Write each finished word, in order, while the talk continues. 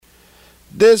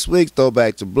This week's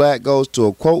Throwback to Black goes to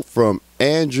a quote from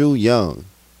Andrew Young.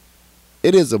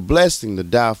 It is a blessing to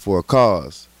die for a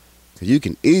cause, because you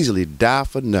can easily die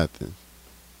for nothing.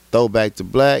 Throwback to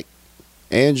Black,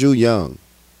 Andrew Young.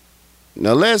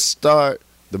 Now let's start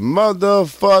the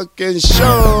motherfucking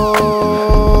show.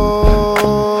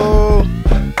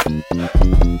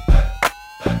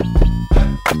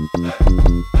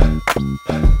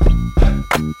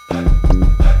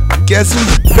 Guess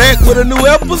who's back with a new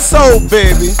episode,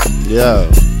 baby? Yeah.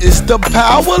 It's the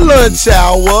Power Lunch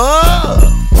Hour.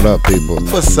 What up, people?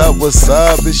 What's up, what's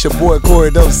up? It's your boy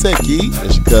Corey Dosecki.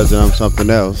 It's your cousin, I'm something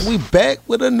else. We back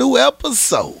with a new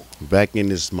episode. Back in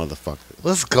this motherfucker.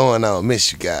 What's going on?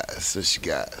 Miss you guys.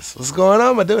 What's going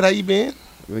on, my dude? How you been?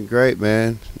 I've been great,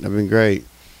 man. I've been great.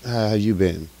 How you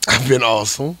been? I've been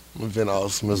awesome. I've been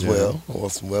awesome as well.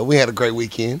 Awesome. Well, we had a great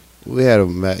weekend. We had a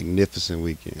magnificent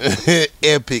weekend.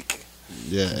 Epic.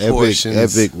 Yeah, Portions.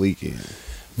 epic weekend.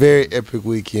 Very epic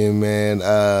weekend, man.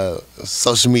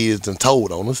 Social media's done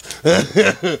told on us.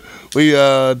 We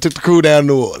took the crew down to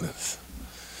New Orleans.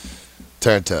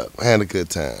 Turned up. Had a good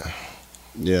time.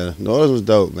 Yeah, New Orleans was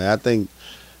dope, man. I think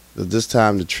that this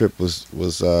time the trip was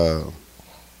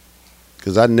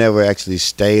because I never actually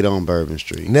stayed on Bourbon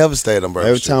Street. Never stayed on Bourbon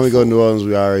Every Street time we go to before. New Orleans,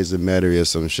 we always in Metairie or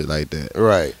some shit like that.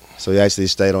 Right. So we actually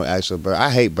stayed on actual Bourbon.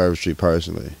 I hate Bourbon Street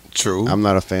personally. True. I'm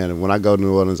not a fan of. When I go to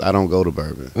New Orleans, I don't go to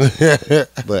Bourbon.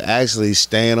 But actually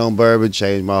staying on Bourbon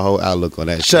changed my whole outlook on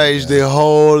that shit. Changed the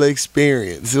whole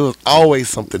experience. It was always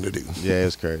something to do. Yeah,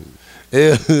 it's crazy.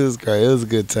 It was great. It was a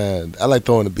good time. I like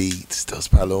throwing the beads. That was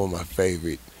probably one of my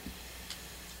favorite.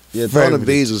 Yeah, throwing the Favorite.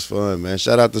 beads was fun, man.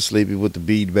 Shout out to Sleepy with the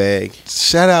bead bag.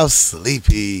 Shout out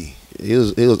Sleepy He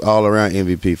was all around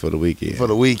MVP for the weekend. for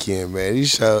the weekend, man. He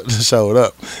showed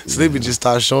up. Sleepy just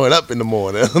started showing up in the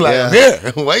morning. Like, Yeah. I'm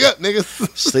here. Wake up,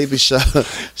 niggas.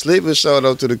 Sleepy showed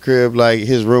up to the crib like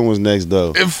his room was next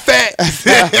door. In fact,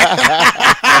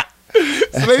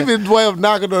 Sleepy's way of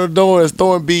knocking on the door and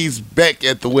throwing beads back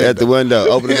at the window. At the window,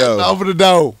 open the door. Open the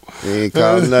door. He ain't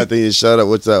called nothing. He showed up.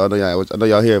 What's up? I know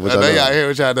y'all here. What I y'all know doing? y'all hear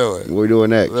what y'all doing. What we doing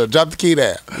next? Drop the key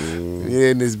down. Yeah,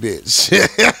 in this bitch.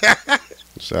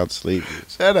 Shout out to Sleepy.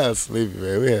 Shout out Sleepy,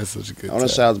 man. We had such a good I time. want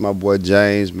to shout out to my boy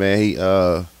James, man. He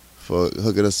for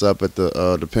hooking us up at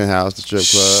the penthouse, the strip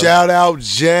club. Shout out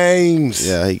James.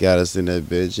 Yeah, he got us in that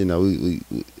bitch. You know, we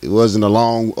it wasn't a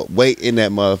long wait in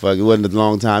that motherfucker. It wasn't a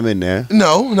long time in there.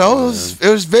 No, it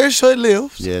was very short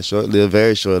lived. Yeah, short-lived,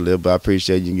 very short-lived. But I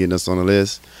appreciate you getting us on the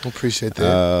list. Appreciate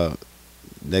that.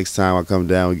 Next time I come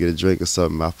down, we get a drink or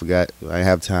something. I forgot. I didn't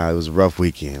have time. It was a rough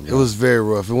weekend. It was very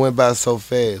rough. It went by so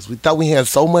fast. We thought we had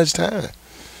so much time.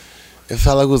 It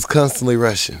felt like it was constantly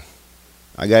rushing.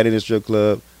 I got in the strip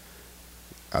club.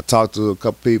 I talked to a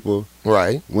couple people.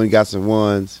 Right. Went and got some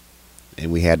ones,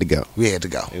 and we had to go. We had to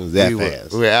go. It was that we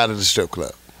fast. We were out of the strip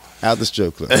club. Out the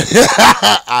strip club.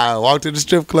 I walked to the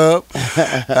strip club.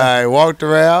 I walked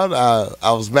around.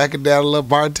 I was backing down a little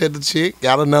bartender chick.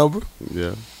 Got a number.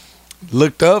 Yeah.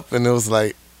 Looked up, and it was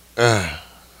like,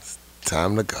 it's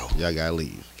time to go. Y'all gotta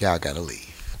leave. Y'all got to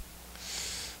leave.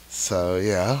 So,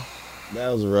 yeah. That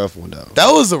was a rough one, though.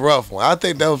 That was a rough one. I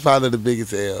think that was probably the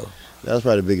biggest L. That was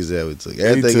probably the biggest L we took.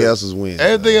 Everything else was win.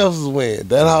 Everything else was win.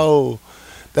 That whole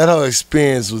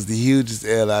experience was the hugest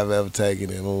L I've ever taken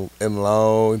in a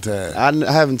long time.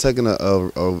 I haven't taken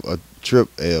a trip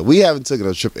L. We haven't taken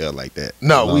a trip L like that.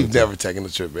 No, we've never taken a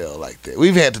trip L like that.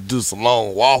 We've had to do some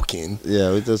long walking.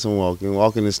 Yeah, we did some walking.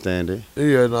 Walking is standard.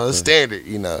 You know, it's standard,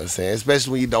 you know what I'm saying?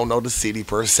 Especially when you don't know the city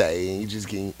per se and you just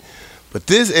get. But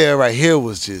this L right here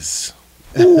was just.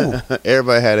 Ooh.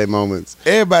 Everybody had their moments.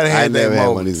 Everybody I had their never had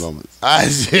one of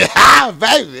moments. these moments.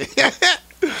 Baby.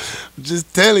 I'm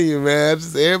just telling you, man.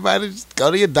 Everybody just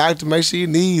go to your doctor, make sure your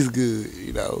knees good,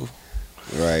 you know.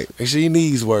 Right. Make sure your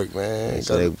knees work, man.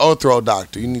 So Go to the ortho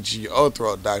doctor. You need your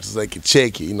ortho doctor so they can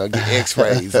check you, you know, get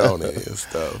x-rays on it and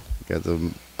stuff. Got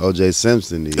the O.J.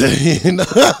 Simpson knees. You know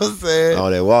what I'm saying?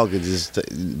 All that walking, just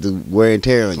the wear and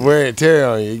tear on you. Wear and tear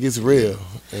on you. It gets real.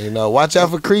 And, you know, watch out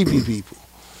for creepy people.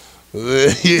 You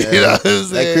know what I'm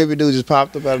saying? That creepy dude just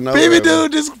popped up out of nowhere. Creepy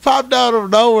dude just popped out of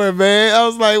nowhere, man. I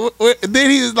was like, what? Then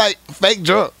he was like fake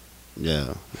drunk.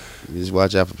 Yeah. You just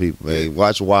watch out for people, man.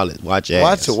 Watch your wallet. Watch your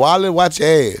Watch ass. your wallet, watch your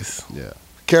ass. Yeah.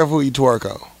 Careful who you twerk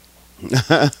on.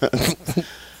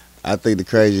 I think the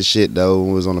craziest shit, though,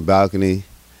 was on the balcony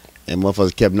and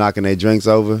motherfuckers kept knocking their drinks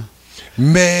over.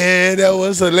 Man, that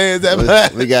was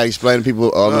hilarious. We gotta explain to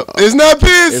people. It's not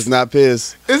piss. It's not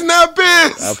piss. It's not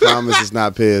piss. I promise it's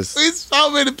not piss. So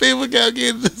many people kept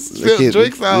getting spilled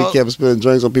drinks out. We kept spilling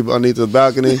drinks on people underneath the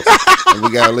balcony. And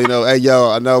we gotta lean over. Hey, yo,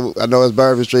 I know it's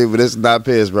Bourbon Street, but it's not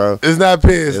piss, bro. It's not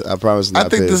piss. I promise it's not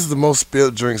piss. I think this is the most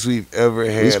spilled drinks we've ever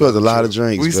had. We spilled a lot of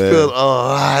drinks, We spilled a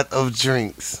lot of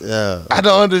drinks. Yeah. I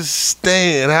don't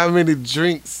understand how many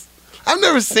drinks. I've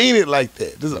never seen it like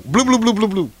that. Just like blue, blue, blue, blue,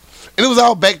 blue. And it was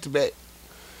all back to back.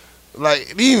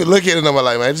 Like, you even look at it and I'm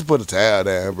like, man, just put a towel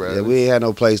down, bro. Yeah, we ain't had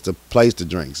no place to place the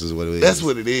drinks, is what it is. That's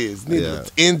what it is.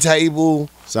 End table,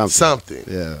 something.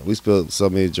 Yeah, we spilled so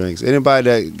many drinks. Anybody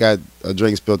that got a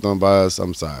drink spilled on by us,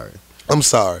 I'm sorry. I'm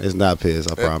sorry. It's not piss,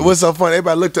 I promise. What's so funny?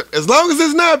 Everybody looked up. As long as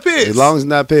it's not piss. As long as it's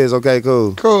not piss, okay,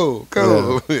 cool. Cool.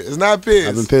 Yeah. It's not piss.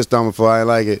 I've been pissed on before, I ain't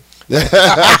like it.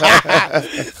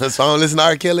 So I don't listen to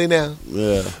R. Kelly now.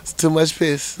 Yeah. It's too much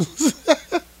piss.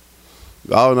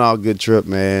 All in all, good trip,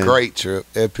 man. Great trip.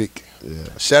 Epic.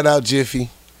 Yeah. Shout out Jiffy.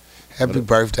 Happy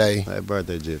birthday. Happy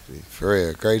birthday, Jiffy. For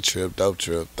real. Great trip. Dope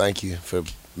trip. Thank you for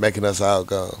making us all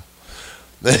go.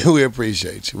 We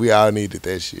appreciate you. We all needed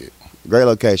that shit. Great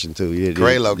location, too.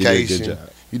 Great location. You did a good job.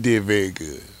 You did very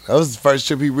good. That was the first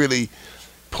trip he really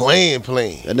playing.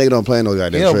 That nigga don't plan no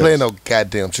goddamn trips. He don't plan no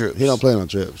goddamn trips. He don't plan on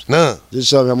trips. None. Just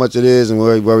show me how much it is and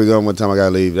where we going, what time I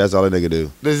gotta leave. That's all that nigga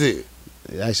do. That's it.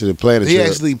 He actually planned the He trip.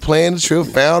 actually planned the trip,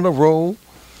 found a room.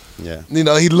 Yeah. You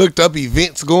know, he looked up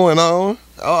events going on.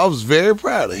 I was very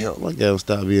proud of him. Look at him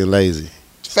stop being lazy.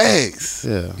 Facts.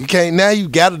 Yeah. You can't, now you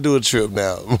got to do a trip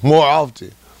now more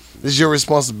often. It's your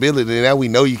responsibility. Now we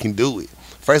know you can do it.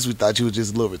 First we thought you was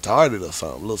just a little retarded or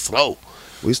something, a little slow.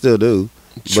 We still do.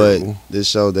 True. But this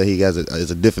showed that he has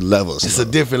it's a different level. It's a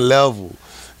different level.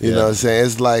 You know what I'm saying?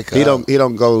 It's like he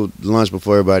don't go to lunch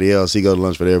before everybody else. He go to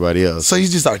lunch with everybody else. So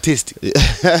he's just artistic.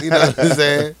 You know what I'm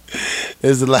saying?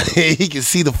 It's like he can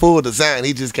see the full design.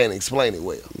 He just can't explain it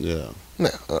well. Yeah.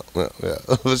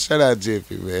 Yeah. Shout out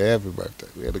Jiffy, man. Happy birthday.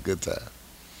 We had a good time.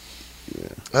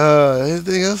 Yeah.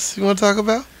 Anything else you want to talk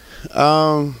about?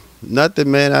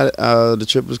 Nothing, man. The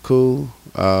trip was cool.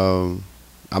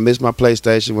 I missed my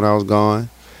PlayStation when I was gone.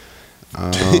 I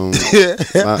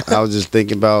was just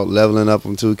thinking about leveling up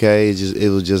on 2K.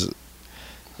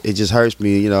 It just hurts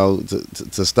me, you know,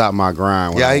 to stop my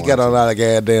grind. Yeah, he got a lot of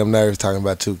goddamn nerves talking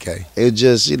about 2K. It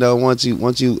just, you know, once you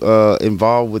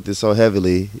involved with it so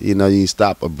heavily, you know, you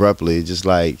stop abruptly. Just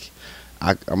like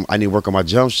I need to work on my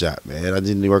jump shot, man. I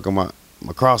just need to work on my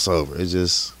crossover. It's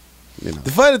just, you know.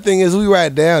 The funny thing is, we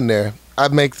ride down there. I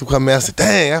make them come out and say,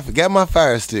 dang, I forgot my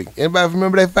fire stick. Anybody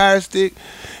remember that fire stick?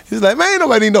 He's like, man, ain't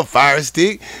nobody need no fire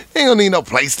stick. Ain't gonna need no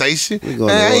PlayStation. Man,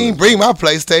 I ain't bring my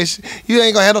PlayStation. You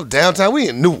ain't gonna have no downtime. We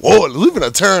in New Orleans. We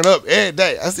finna turn up every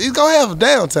day. I said, he's gonna have a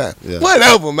downtime. Yeah.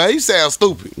 Whatever, man. You sound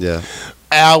stupid. Yeah.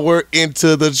 Hour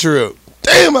into the trip.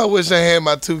 Damn, I wish I had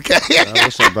my 2K. I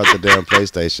wish I brought the damn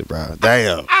PlayStation, bro.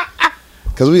 Damn.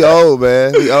 Cause we old,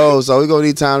 man. We old, so we gonna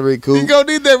need time to recoup. You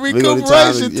gonna need that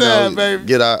recuperation time, baby.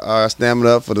 Get our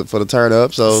stamina up for the turn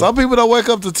up. So some people don't wake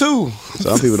up to 2.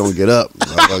 Some people don't get up.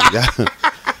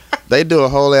 They do a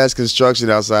whole ass construction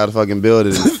outside the fucking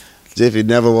building. Jiffy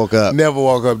never woke up. Never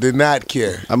woke up. Did not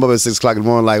care. I'm up at 6 o'clock in the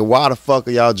morning. Like, why the fuck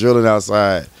are y'all drilling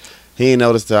outside? He ain't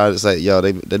noticed till I just say, yo,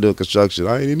 they doing construction.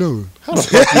 I ain't even know. How the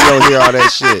fuck you don't hear all that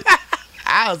shit?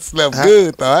 I slept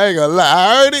good though. I ain't gonna lie.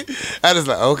 I heard it. I just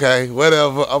like, okay,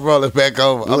 whatever. I'm rolling back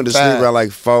over. I went to sleep around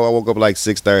like 4. I woke up like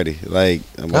 6:30. Like,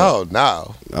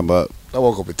 no. I'm up. I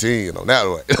woke up at 10 on that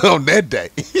way. On that day.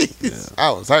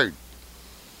 I was hurt.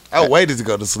 I waited to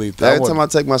go to sleep though. Every time I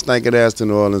take my stinking ass to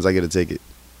New Orleans, I get a ticket.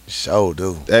 Sure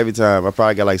do. Every time. I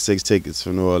probably got like 6 tickets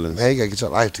for New Orleans. Man, you gotta get your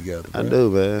life together, bro. I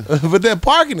do, man. But that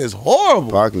parking is horrible.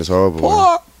 Parking is horrible.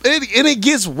 And it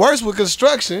gets worse with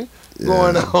construction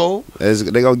going on.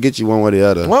 They gonna get you one way or the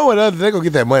other. One way or the other, they gonna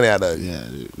get that money out of you.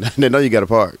 Yeah, they know you got to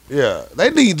park. Yeah,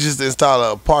 they need to just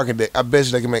install a parking deck. I bet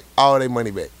you they can make all their money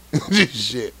back.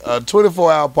 Shit, a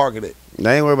 24-hour parking deck.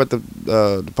 They ain't worried about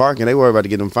the parking. They worry about to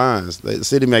get them fines. The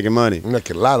city making money.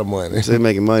 Making a lot of money. The city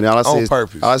making money. All I see on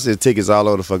purpose. All I see is tickets all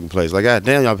over the fucking place. Like, God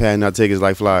damn, y'all paying out tickets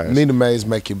like flyers. Meter maids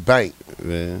make you bank.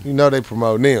 Yeah. You know they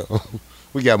promote them.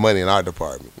 We got money in our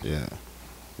department. Yeah.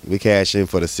 We cash in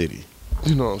for the city.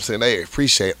 You know what I'm saying? They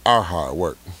appreciate our hard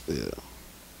work. Yeah.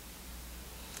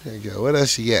 There you go. What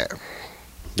else you got?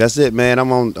 That's it, man.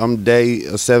 I'm day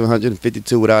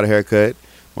 752 without a haircut.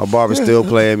 My barber's still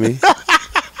playing me.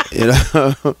 You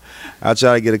know, I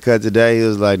tried to get a cut today. He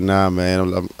was like, nah,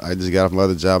 man, I just got off my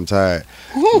other job. I'm tired.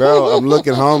 Bro, I'm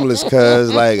looking homeless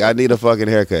because, like, I need a fucking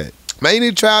haircut. Man, you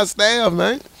need to try staff,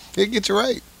 man. He'll get you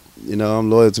right. I'm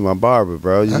loyal to my barber,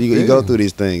 bro. You go through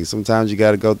these things. Sometimes you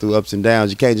got to go through ups and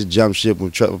downs. You can't just jump ship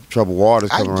when troubled waters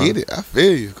come around. I get it. I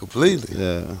feel you completely.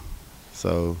 Yeah.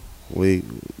 So we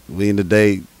in the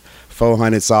day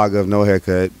 400 saga of no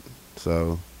haircut.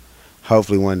 So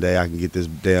hopefully one day I can get this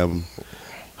damn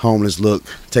homeless look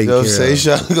taken care of.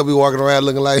 You're gonna be walking around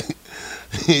looking like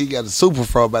you got a super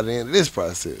fro by the end of this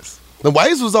process. The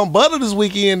Waves was on butter this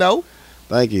weekend though.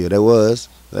 Thank you. They was.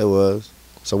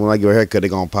 So when I get a haircut, they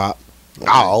gonna pop.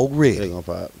 Oh, really? They gonna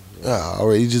pop. Oh,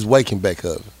 already. You just waking back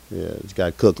up. Yeah, just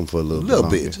gotta cook them for a little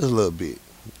bit. Just a little bit.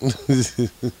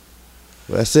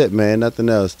 Well, that's it, man. Nothing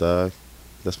else, dog.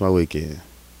 That's my weekend.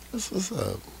 That's what's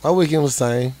up. My weekend was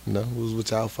same. It was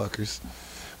with y'all fuckers.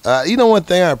 One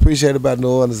thing I appreciate about New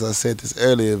Orleans, I said this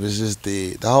earlier, is just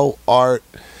the whole art,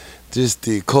 just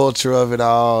the culture of it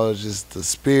all, just the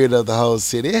spirit of the whole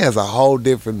city. It has a whole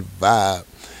different vibe,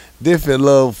 different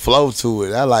little flow to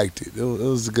it. I liked it. It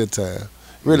was a good time.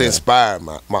 Really inspired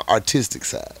my artistic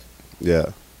side.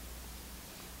 Yeah.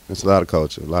 There's a lot of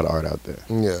culture, a lot of art out there.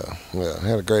 Yeah. I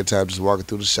had a great time just walking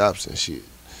through the shops and shit.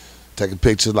 Taking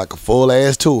pictures like a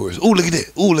full-ass tours. Ooh, look at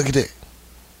that. Ooh, look at that.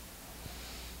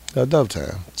 A dope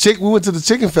time. We went to the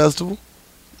chicken festival.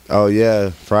 Oh, yeah.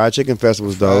 Fried Chicken Festival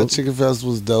was dope. Fried Chicken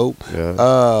Festival was dope.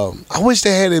 Yeah. I wish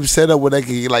they had it set up where they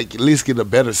could at least get a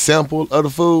better sample of the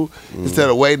food instead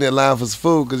of waiting in line for some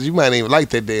food, because you might not even like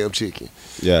that damn chicken.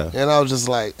 Yeah. And I was just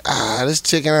like, this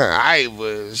chicken,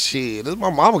 but shit, my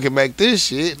mama can make this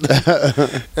shit.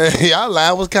 And y'all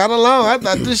line was kind of long. I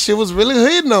thought this shit was really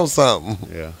hitting on something.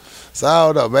 Yeah. So I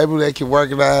don't know. Maybe they can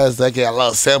organize. They can have a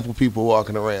lot of sample people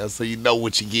walking around, so you know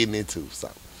what you're getting into. So,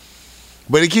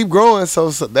 but it keep growing, so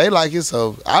they like it.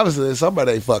 So obviously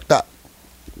somebody ain't fucked up.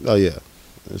 Oh yeah,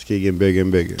 let's keep getting bigger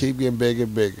and bigger. Keep getting bigger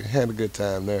and bigger. Had a good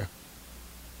time there.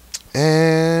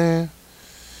 And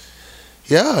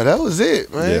yeah, that was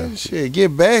it, man. Yeah. Shit,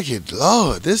 get back it,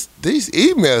 Lord. These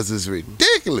emails is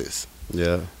ridiculous.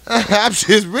 Yeah. I'm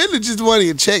just really just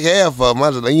wanting to check half of them. I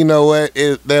was like, you know what?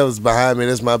 That was behind me.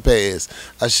 That's my past.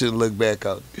 I shouldn't look back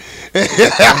on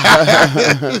it.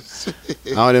 I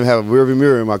don't even have a rearview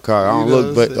mirror in my car. I don't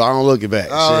look it back.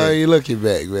 Oh, you looking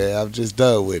back, man. I'm just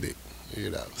done with it.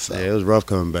 So yeah, it was rough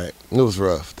coming back. It was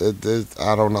rough.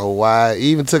 I don't know why. I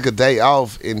even took a day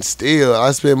off, and still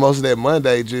I spent most of that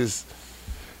Monday just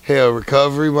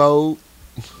recovery mode.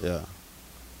 Yeah.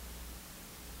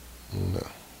 No.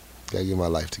 Gotta get my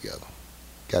life together.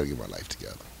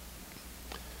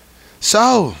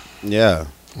 So, yeah.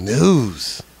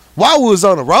 News. While we was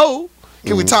on the road,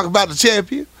 can we talk about the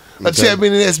champion? A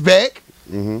champion that's back.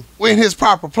 We're in his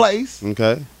proper place.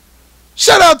 Okay.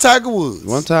 Shout out Tiger Woods.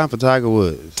 One time for Tiger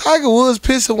Woods. Tiger Woods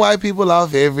pissing white people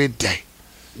off every day.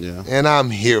 Yeah. And I'm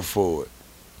here for it.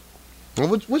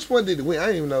 And which one did it win? I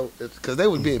didn't even know, because they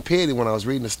was being petty when I was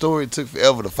reading the story. It took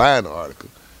forever to find the article.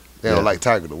 They don't like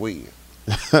Tiger to win.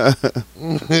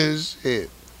 Shit.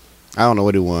 I don't know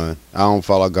what he won. I don't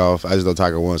follow golf. I just know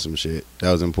Tiger won some shit.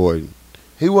 That was important.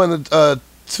 He won the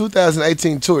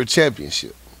 2018 Tour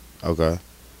Championship. Okay.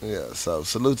 Yeah, so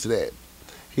salute to that.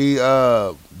 He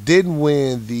didn't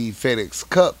win the FedEx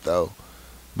Cup, though,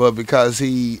 but because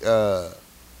he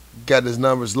got his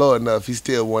numbers low enough, he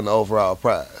still won the overall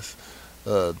prize,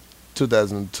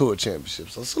 2000 Tour Championship.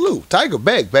 So salute. Tiger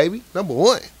back, baby. Number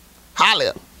one.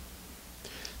 Holla.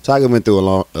 Tiger went through a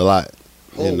lot.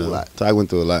 Whole lot. Tiger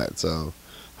went through a lot. So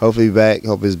hopefully he's back.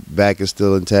 Hope his back is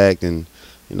still intact, and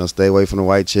stay away from the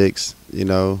white chicks.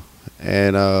 And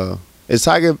is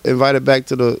Tiger invited back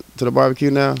to the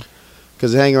barbecue now?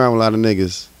 Because he hang around with a lot of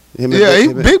niggas.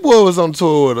 Big Boy was on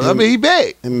tour with him. He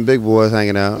back. Him and Big Boy was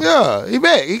hanging out. Yeah, he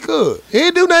back. He could. He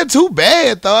didn't do nothing too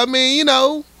bad, though. I mean, he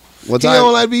don't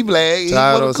like to be black.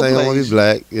 Tiger don't say he don't want to be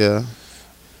black. Yeah.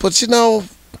 But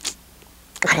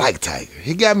I like Tiger.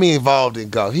 He got me involved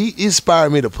in golf. He inspired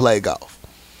me to play golf.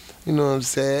 You know what I'm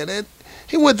saying? And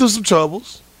he went through some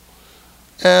troubles.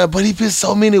 But he pissed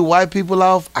so many white people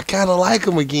off, I kind of like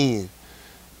him again.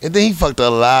 And then he fucked a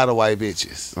lot of white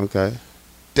bitches. Okay.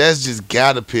 That's just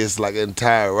got to piss like an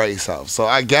entire race off. So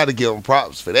I got to give him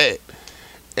props for that.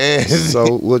 And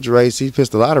so which race? He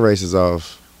pissed a lot of races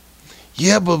off.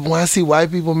 Yeah, but when I see white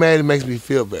people mad, it makes me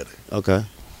feel better. Okay.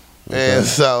 And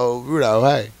so,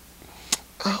 hey,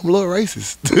 I'm a little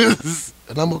racist.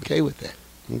 And I'm okay with that.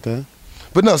 Okay.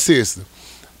 But no, seriously.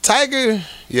 Tiger,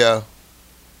 yeah.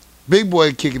 Big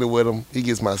Boy kicking it with him. He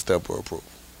gets my stamp of approval.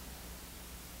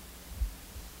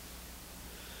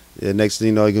 Yeah, next thing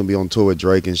you know, he's going to be on tour with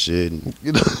Drake and shit. And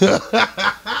hanging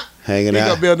out. He's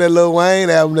going to be on that Lil Wayne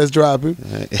album that's dropping.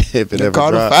 If it ever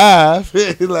Carter drops.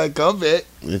 5. He's like, come back.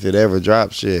 If it ever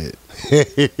drops, shit.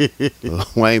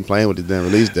 Wayne playing with the damn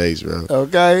release dates, bro.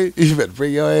 Okay, you better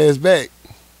bring your ass back.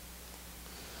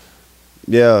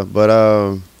 Yeah,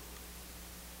 but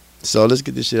so let's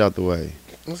get this shit out the way.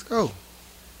 Let's go.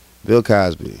 Bill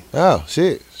Cosby. Oh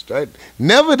shit! Straight.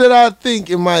 Never did I think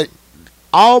in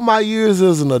all my years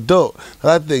as an adult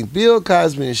that I think Bill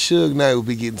Cosby and Suge Knight would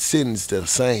be getting sentenced the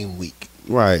same week.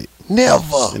 Right.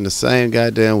 Never. In the same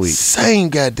goddamn week. Same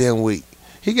goddamn week.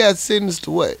 He got sentenced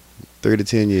to what? 3 to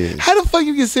 10 years. How the fuck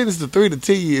you get sentenced to 3 to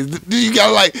 10 years? You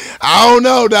got like, I don't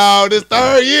know, dog. This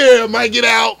third year, might get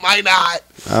out, might not.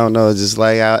 I don't know. It's just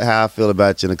like how I feel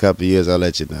about you in a couple of years. I'll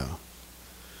let you know.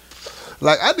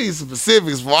 Like, I need some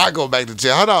specifics before I go back to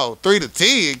jail. Hold on, 3 to 10?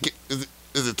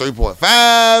 Is it 3.5?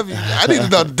 I need to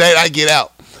know the date I get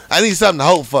out. I need something to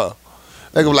hope for.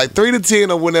 Like 3 to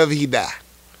 10 or whenever he die.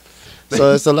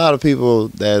 So it's a lot of people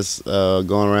that's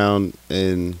going around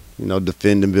and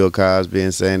defending Bill Cosby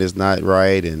and saying it's not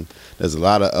right, and there's a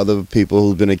lot of other people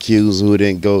who've been accused who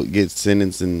didn't go get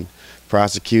sentenced and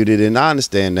prosecuted, and I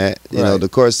understand that. You know, the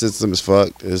court system is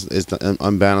fucked. It's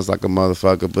unbalanced like a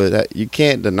motherfucker, but you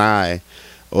can't deny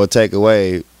or take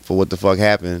away for what the fuck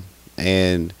happened.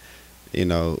 And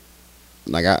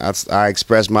like I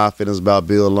expressed my feelings about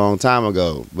Bill a long time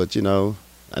ago, but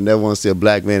I never want to see a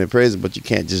black man in prison, but you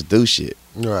can't just do shit.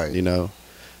 Right. You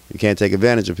can't take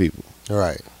advantage of people.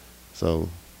 Right. So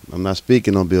I'm not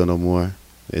speaking on Bill no more.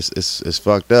 It's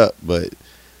fucked up, but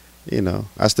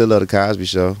I still love the Cosby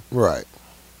Show. Right.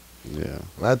 Yeah.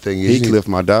 My thing is Heathcliff,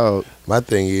 my dog. My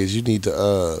thing is you need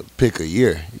to pick a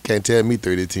year. You can't tell me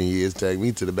 3 to 10 years. Take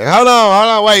me to the back. Hold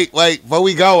on, wait. Before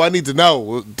we go, I need to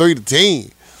know 3 to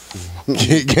 10.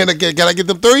 Can I get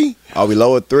them 3? Are we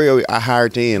low at 3 or I higher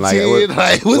 10? Like, 10,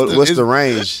 what's the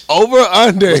range? Over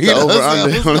under. What's the over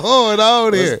under? What's going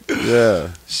on here? Yeah.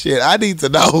 Shit, I need to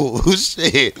know.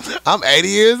 Shit, I'm 80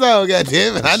 years old.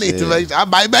 Goddamn it, I need to make. I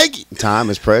might make it. Time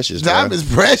is precious. Time is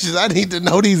precious. I need to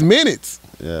know these minutes.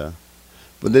 Yeah,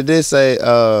 but they did say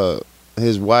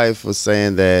his wife was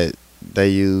saying that they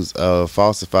used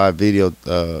falsified video,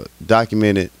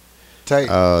 documented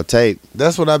tape.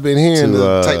 That's what I've been hearing.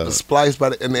 The tape was spliced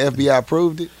and the FBI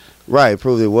proved it. Right,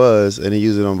 proved it was, and he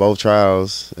used it on both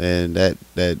trials, and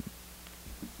that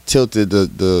tilted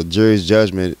the jury's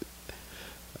judgment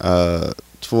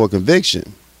for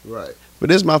conviction. Right. But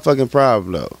this is my fucking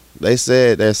problem though. They're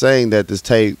saying that this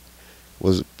tape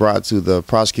was brought to the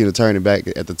prosecuting attorney back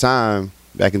at the time,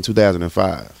 back in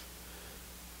 2005.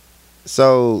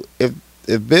 So if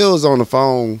Bill's on the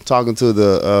phone talking to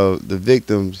the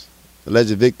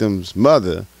alleged victim's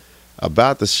mother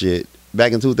about the shit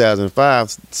back in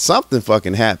 2005, something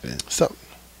fucking happened.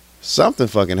 Something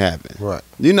fucking happened. Right.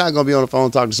 You're not gonna be on the phone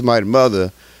talking to somebody's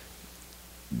mother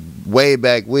way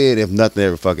back when if nothing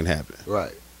ever fucking happened.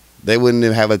 Right. They wouldn't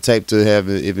even have a tape to have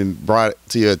even brought it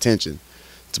to your attention,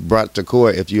 brought to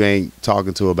court if you ain't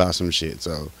talking to her about some shit.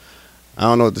 So I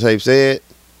don't know what the tape said,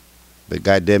 but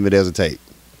goddamn it, there's a tape.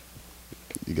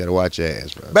 You gotta watch your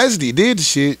ass, bro. Basically, you did the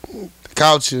shit,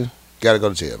 caught you, gotta go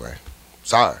to jail, bro.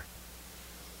 Sorry.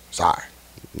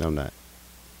 No, I'm not.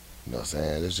 You know what I'm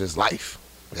saying? It's just life.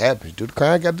 It happens. Do the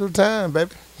crime, gotta do the time,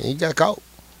 baby. And you got caught.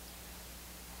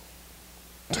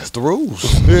 That's the rules.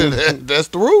 That's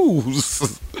the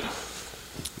rules.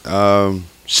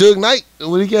 Suge Knight,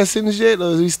 will he get sentenced yet,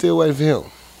 or is he still waiting for him?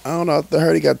 I don't know. I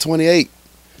heard he got 28.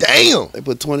 Damn. They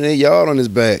put 28 yards on his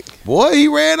back. Boy, he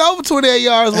ran over 28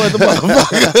 yards worth of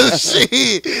motherfucker.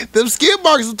 Shit. Them skid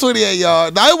marks are 28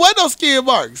 yards. Now, it wasn't no skid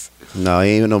marks. No, he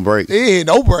ain't no break. He ain't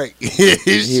no break.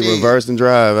 He reversed and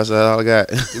drive. That's all I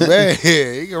got. Man,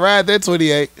 he can ride that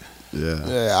 28. Yeah.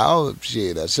 Yeah,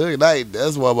 shit. I Suge Knight,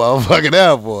 that's one motherfucking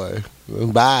out, boy.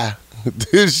 Bye.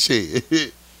 This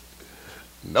shit.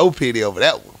 No pity over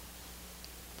that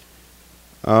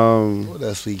one. What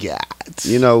else we got?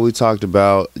 We talked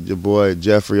about your boy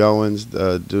Jeffrey Owens,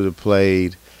 dude that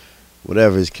played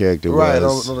whatever his character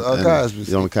was. On the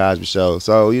Cosby. On the Cosby Show.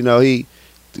 So, he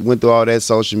went through all that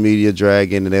social media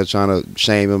dragging, and they were trying to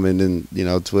shame him, and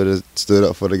then, Twitter stood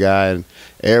up for the guy, and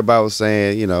everybody was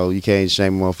saying, you can't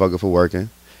shame a motherfucker for working.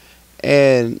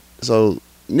 And so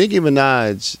Nicki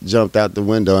Minaj jumped out the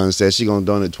window and said she gonna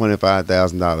donate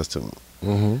 $25,000 to him.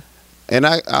 Mm-hmm. And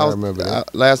I remember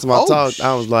that. Last time I talked,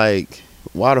 I was like,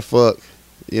 why the fuck,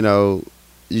 you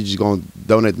just gonna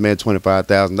donate the man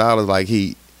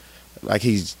 $25,000 like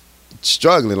he's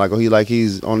struggling, like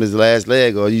he's on his last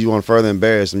leg, or you want to further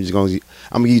embarrass him? I'm gonna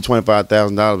give you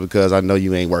 $25,000 because I know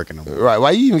you ain't working no more. Right?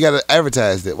 Why you even gotta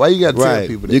advertise that? Why you gotta tell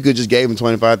people that? You could just gave him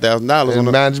 $25,000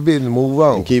 and mind your business, move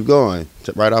on, and keep going,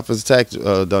 right off his tax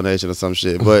donation or some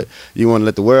shit. But you want to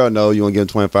let the world know you want to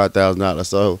give him $25,000.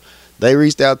 So They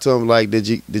reached out to him like, did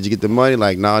you get the money?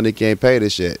 Like, no, Nicki ain't paid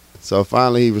this shit. So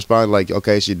finally he responded like,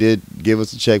 okay, she did give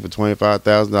us a check for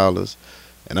 $25,000,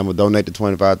 and I'm gonna donate the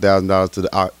 $25,000 to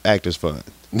the Actors Fund.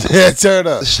 Turn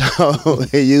up. So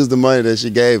he used the money that she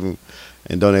gave him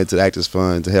and donated to the Actors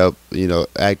Fund to help,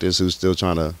 actors who's still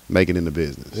trying to make it in the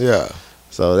business. Yeah.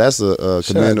 So that's a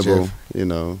commendable,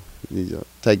 Jeff.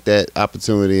 Take that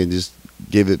opportunity and just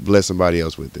bless somebody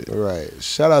else with it. Right.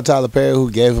 Shout out Tyler Perry,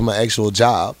 who gave him an actual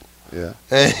job. Yeah.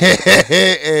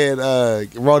 And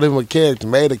wrote him a character,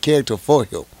 made a character for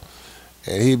him.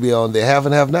 And he'd be on there Have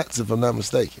and Have Nots, if I'm not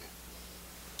mistaken.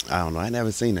 I don't know. I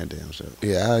never seen that damn show.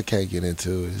 Yeah, I can't get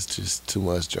into it. It's just too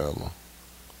much drama.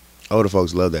 Older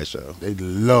folks love that show. They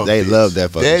love that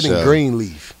fucking That show. and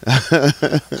Greenleaf.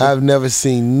 I've never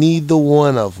seen neither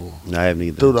one of them. I haven't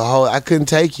either. Through the whole, I couldn't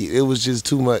take it. It was just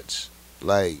too much.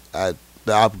 Like, I'm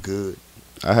good.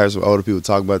 I heard some older people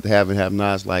talk about the have and have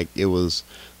nots like it was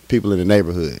people in the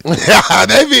neighborhood.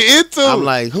 They be into it. I'm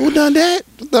like, who done that?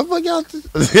 What the fuck y'all?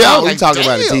 Yeah, we talking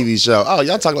about a TV show. Oh,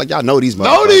 y'all talking like y'all know these motherfuckers.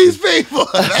 Know these people.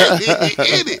 They be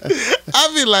in it.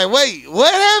 I be like, wait,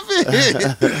 what happened?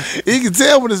 You can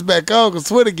tell when it's back on because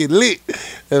Twitter get lit.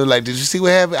 They was like, did you see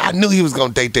what happened? I knew he was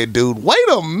going to date that dude. Wait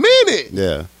a minute.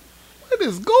 Yeah. What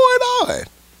is going on?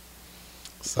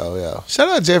 So, yeah. Shout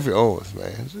out Jeffrey Owens,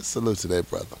 man. Just salute to that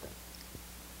brother.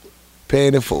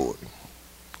 Paying it forward.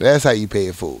 That's how you pay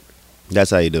it forward. That's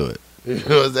how you do it.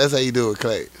 That's how you do it,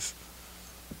 Clays.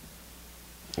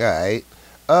 All right.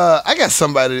 I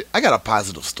got a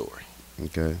positive story.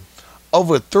 Okay.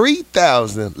 Over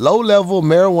 3,000 low-level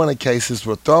marijuana cases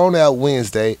were thrown out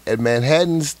Wednesday at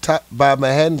Manhattan's top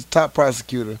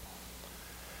prosecutor.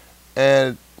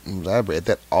 And I read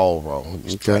that all wrong.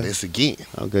 Let's try this again.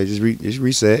 Okay, just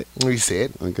reset.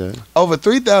 Reset. Okay. Over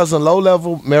 3,000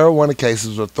 low-level marijuana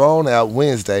cases were thrown out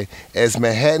Wednesday as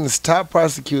Manhattan's top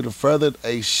prosecutor furthered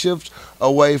a shift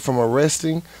away from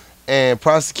arresting and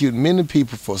prosecuting many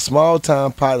people for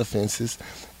small-time pot offenses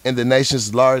in the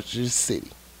nation's largest city.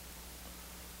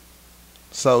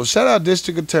 So, shout out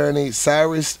District Attorney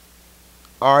Cyrus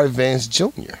R. Vance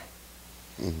Jr.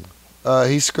 Mm-hmm.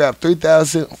 He scrapped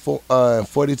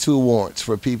 3,042 warrants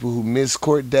for people who missed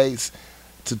court dates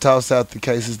to toss out the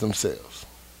cases themselves.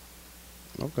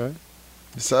 Okay.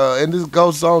 So, and this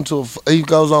goes on he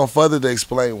goes on further to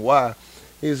explain why.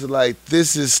 He's like,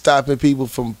 this is stopping people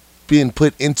from being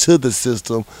put into the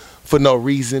system for no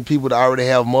reason. People that already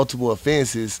have multiple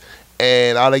offenses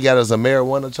and all they got is a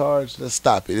marijuana charge. Let's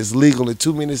stop it. It's legal in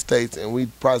too many states, and we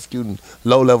prosecuting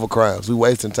low-level crimes. We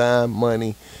wasting time,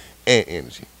 money, and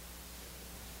energy.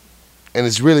 And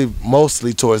it's really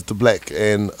mostly towards the black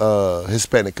and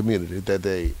Hispanic community that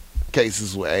they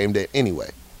cases were aimed at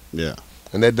anyway. Yeah.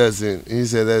 And that doesn't, he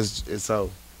said it's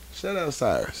so. Shout out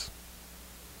Cyrus.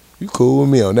 You cool with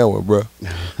me on that one, bro.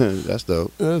 That's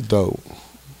dope. That's dope.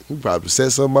 You probably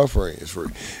set some of my friends free.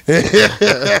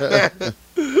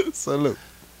 Salute.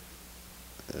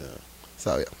 Yeah.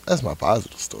 So, yeah, that's my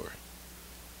positive story.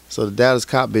 So the Dallas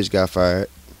cop bitch got fired.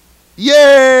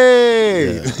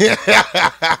 Yay! Yeah.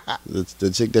 the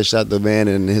chick that shot the man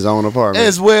in his own apartment.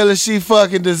 As well as she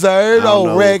fucking deserved,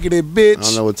 old raggedy bitch. I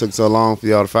don't know what took so long for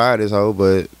y'all to fire this hoe,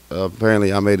 but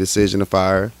apparently I made a decision to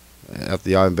fire her after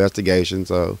y'all investigation,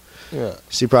 so yeah,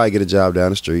 she probably get a job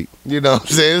down the street. You know what I'm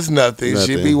saying? It's nothing.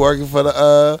 She'll be working for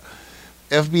the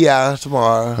FBI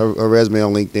tomorrow. Her resume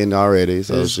on LinkedIn already,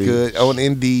 so she's good. On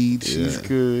Indeed, she's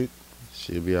good.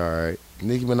 She'll be all right.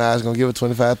 Nicki Minaj gonna give her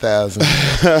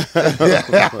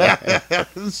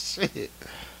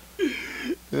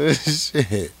 $25,000.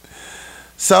 Shit.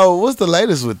 So what's the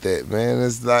latest with that, man?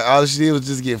 It's like all she did was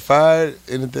just get fired.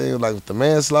 Anything like with the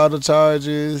manslaughter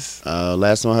charges?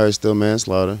 Last time I heard, still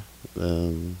manslaughter. I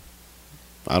don't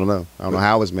know. I don't know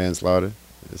how it's manslaughter.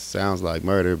 It sounds like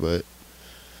murder, but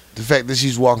the fact that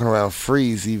she's walking around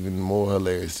free is even more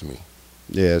hilarious to me.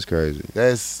 Yeah, it's crazy.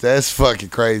 That's fucking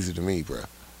crazy to me, bro.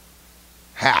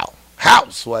 How,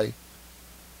 Sway?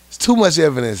 There's too much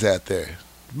evidence out there.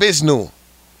 Bitch knew him.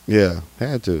 Yeah,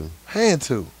 had to.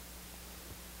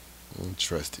 Don't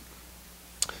trust it.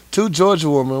 2 Georgia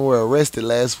women were arrested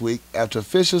last week after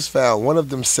officials found one of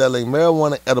them selling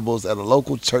marijuana edibles at a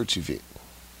local church event.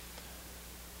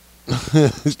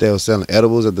 They were selling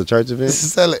edibles at the church event?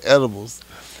 Selling edibles.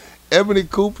 Ebony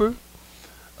Cooper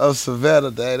of Savannah,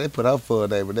 they put her full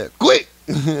name in that. Quick!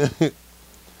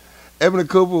 Ebony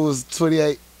Cooper was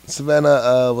 28.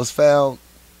 Savannah was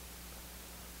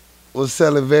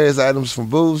selling various items from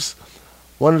booths.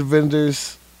 One of the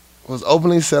vendors was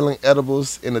openly selling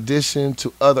edibles in addition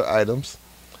to other items.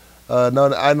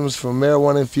 Known items from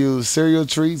marijuana-infused cereal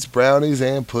treats, brownies,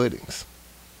 and puddings.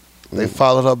 They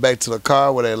followed her back to the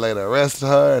car where they later arrested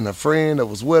her and her friend that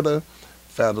was with her.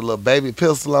 Found a little baby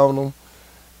pistol on them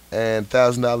and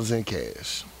 $1,000 in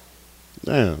cash.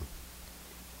 Damn.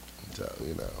 So,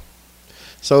 you know.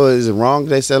 So is it wrong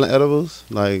they selling edibles?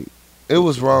 Like, it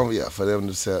was wrong, yeah, for them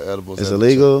to sell edibles. it's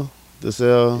illegal to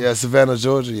sell? Yeah, Savannah,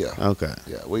 Georgia, yeah. Okay.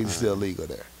 Yeah, weed's still legal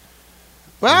there.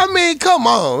 But I mean, come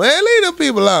on, man. Leave them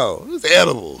people alone. It's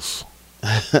edibles.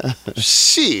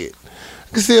 Shit.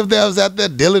 I can see if they was out there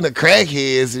dealing the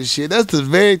crackheads and shit.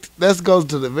 That goes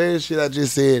to the very shit I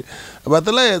just said about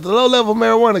the low-level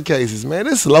marijuana cases, man.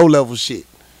 This is low-level shit.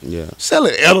 Yeah.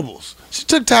 Selling edibles. She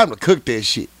took time to cook that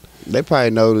shit. They probably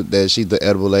know that she's the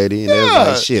edible lady, and they was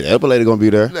like, shit, edible lady gonna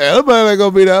be there. The edible lady ain't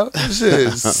gonna be there.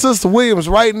 Shit, Sister Williams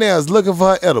right now is looking for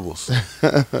her edibles.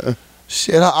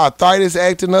 Shit, her arthritis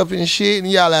acting up and shit,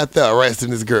 and y'all out there arresting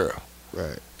this girl.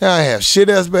 Right. Now I have shit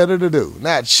else better to do.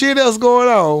 Not shit else going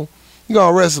on. You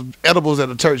gonna arrest some edibles at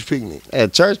a church picnic. At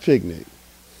a church picnic.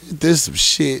 This some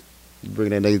shit. You bring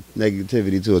that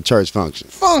negativity to a church function.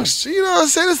 You know what I'm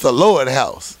saying? It's the Lord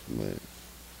house. Man.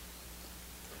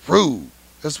 Rude.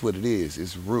 That's what it is.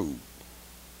 It's rude.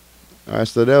 All right,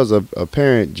 so there was a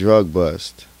apparent drug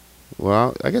bust.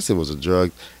 Well, I guess it was a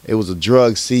drug. It was a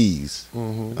drug seize.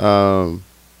 Mm-hmm.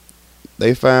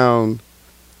 They found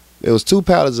there was 2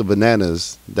 pallets of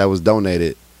bananas that was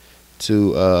donated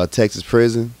to a Texas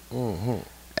prison, Mm-hmm.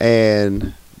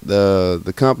 and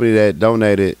the company that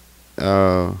donated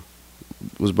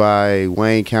was by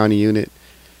Wayne County Unit,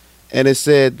 and it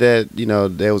said that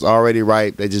they was already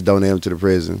ripe. They just donated them to the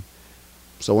prison.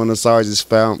 So when the sergeants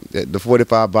found the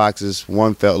 45 boxes,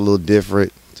 one felt a little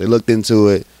different. So they looked into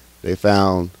it. They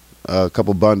found a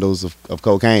couple bundles of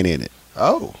cocaine in it.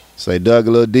 Oh. So they dug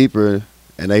a little deeper,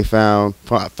 and they found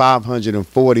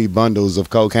 540 bundles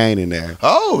of cocaine in there.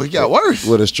 Oh, it got worse.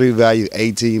 With a street value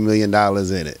 $18 million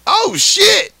in it. Oh,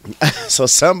 shit. So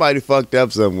somebody fucked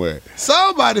up somewhere.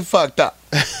 Somebody fucked up.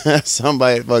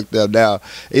 Somebody fucked up. Now,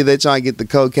 either they trying to get the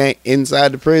cocaine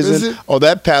inside the prison, or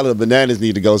that pallet of bananas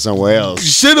need to go somewhere else.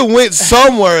 Should have went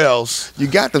somewhere else. You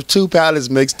got the 2 pallets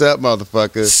mixed up,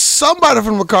 motherfucker. Somebody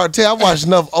from the cartel, I watched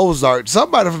enough Ozark.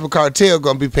 Somebody from the cartel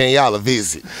gonna be paying y'all a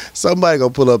visit. Somebody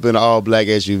gonna pull up in an all-black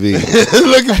SUV.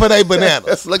 Looking for their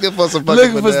bananas. Looking for some fucking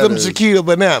Looking bananas. for some Chiquita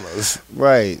bananas.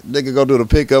 Right. Nigga go do the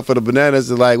pickup for the bananas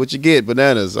and like, what you get?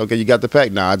 Bananas. Okay, you got the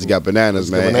pack? Nah, I just got bananas,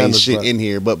 man. Bananas, ain't shit bro. in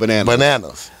here but bananas.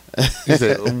 Bananas. He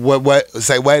said, what?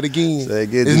 Say what again? Say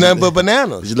again. It's nothing but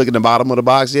bananas. Did you look at the bottom of the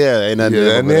box? Yeah, ain't nothing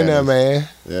Yeah, in there, man.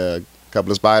 Yeah, a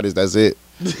couple of spiders, that's it.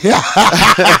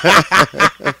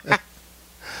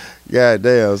 God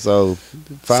damn, so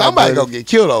somebody gonna get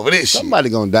killed over this shit. Somebody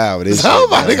gonna die over this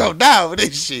Somebody shit. gonna die over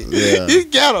this shit. Yeah. You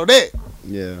got on that.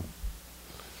 Yeah.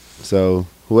 So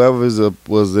whoever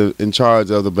was in charge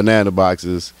of the banana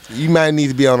boxes, You might need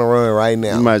to be on the run right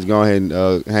now. you might go ahead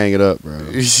and hang it up, bro.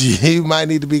 You might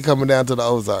need to be coming down to the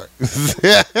Ozark.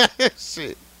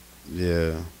 Shit.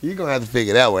 Yeah, You're gonna have to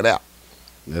figure that one out.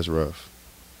 that's rough.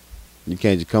 You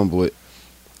can't just come up with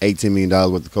 $18 million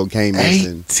worth of cocaine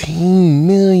missing. $18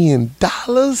 million?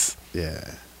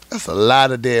 Yeah. That's a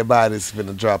lot of dead bodies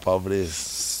finna drop over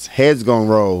this. Heads gonna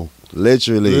roll.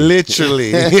 Literally.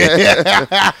 Literally.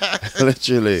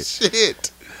 Literally.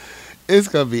 Shit. It's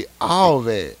gonna be all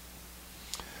bad.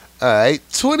 Alright,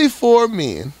 24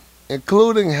 men,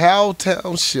 including Howell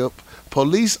Township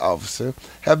police officer,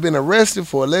 have been arrested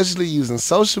for allegedly using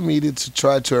social media to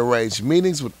try to arrange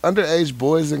meetings with underage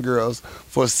boys and girls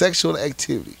for sexual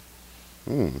activity,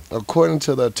 according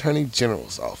to the Attorney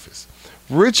General's office.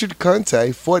 Richard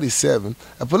Conte, 47,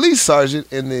 a police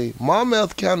sergeant in the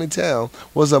Monmouth County town,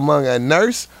 was among a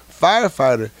nurse,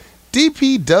 firefighter,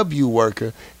 DPW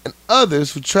worker, and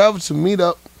others who traveled to meet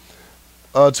up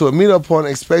to a meetup point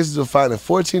expected to find a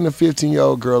 14 to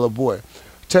 15-year-old girl or boy.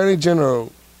 Attorney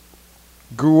General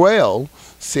Gruelle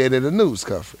said at a news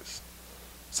conference.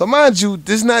 So mind you,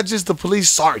 this is not just the police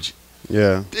sergeant.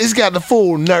 Yeah. It's got the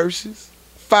full nurses,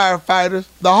 firefighters,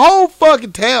 the whole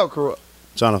fucking town corrupt.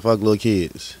 Trying to fuck little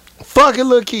kids. Fucking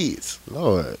little kids.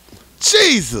 Lord.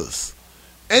 Jesus.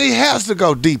 And he has to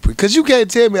go deeper. Because you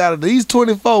can't tell me out of these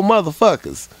 24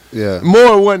 motherfuckers, Yeah.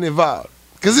 more wasn't involved.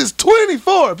 Because it's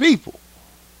 24 people.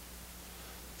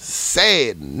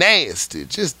 Sad, nasty,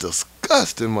 just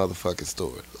disgusting motherfucking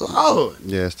story. Lord.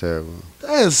 Yeah, it's terrible.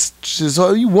 That's just,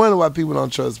 you wonder why people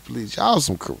don't trust the police. Y'all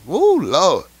some, ooh,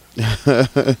 Lord.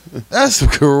 That's some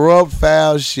corrupt,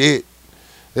 foul shit.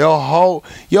 Your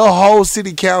whole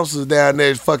city council's down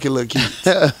there fucking little kids.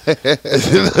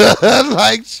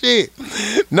 Like shit.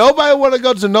 Nobody want to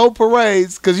go to no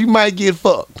parades because you might get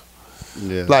fucked.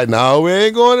 Yeah. Like, no, we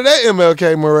ain't going to that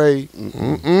MLK parade.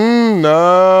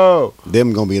 No.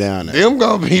 Them gonna be down there. Them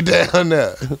gonna be down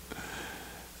there.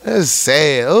 That's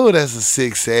sad. Oh, that's a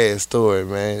sick, sad story,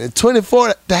 man. And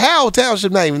 24, the Howell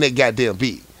Township not even that goddamn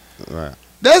big. Right.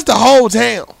 That's the whole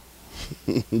town.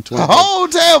 24, The whole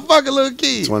town fucking little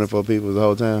kids. 24 people is the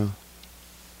whole town.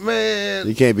 Man,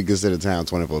 You can't be considered a town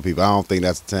 24 people. I don't think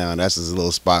that's a town. That's just a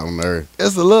little spot on the earth.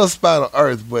 it's a little spot on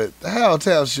earth, but the Howell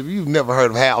Township, you've never heard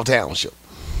of Howell Township.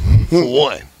 For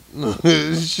one.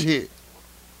 Shit.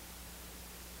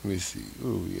 Let me see.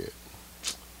 Where we at?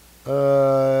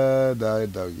 No,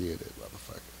 it don't get that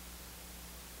motherfucker.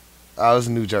 Oh, it's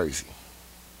New Jersey.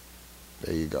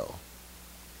 There you go.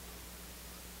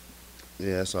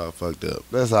 Yeah, that's all fucked up.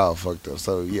 That's all fucked up.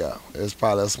 So, yeah, it's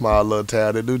probably a small little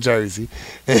town in New Jersey.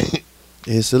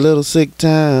 It's a little sick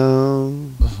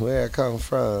town. Where I come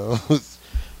from.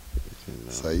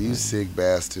 So, you sick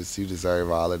bastards. You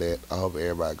deserve all of that. I hope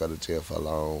everybody go to jail for a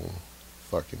long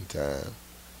fucking time.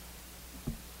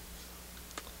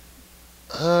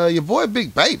 Your boy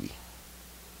Big Baby.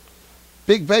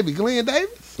 Big Baby Glenn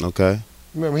Davis. Okay.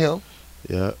 Remember him?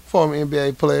 Yeah. Former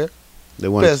NBA player. They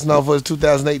won. Best known for his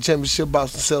 2008 championship,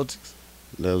 Boston Celtics.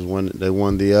 That was one. They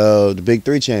won the Big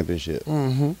Three championship.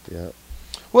 Mm-hmm. Yeah.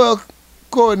 Well,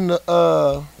 according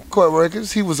to court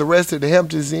records, he was arrested at the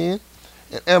Hamptons Inn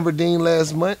in Aberdeen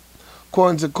last month.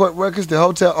 According to court records, the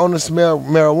hotel owner smelled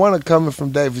marijuana coming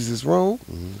from Davis's room.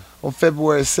 Mm-hmm. On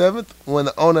February 7th, when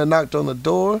the owner knocked on the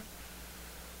door,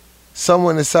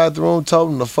 someone inside the room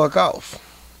told him to fuck off.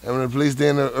 And when the police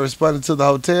then responded to the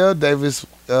hotel, Davis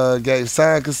gave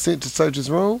signed consent to search his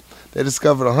room. They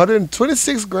discovered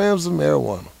 126 grams of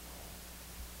marijuana.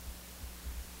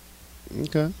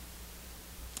 Okay.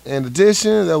 In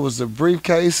addition, there was a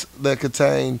briefcase that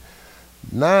contained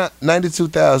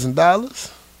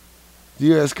 $92,000. The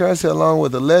U.S. currency, along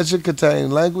with a ledger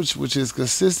containing language which is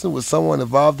consistent with someone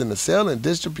involved in the sale and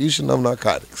distribution of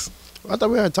narcotics. I thought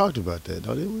we had talked about that,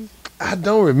 though, didn't we? I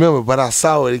don't remember, but I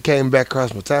saw it. It came back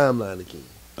across my timeline again.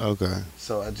 Okay.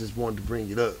 So I just wanted to bring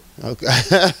it up. Okay.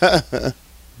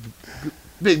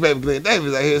 Big Baby Glenn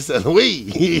Davis out here selling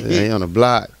weed. Yeah, he on the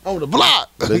block. On the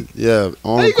block. Yeah,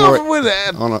 on How the you go court, from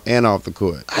winning and off the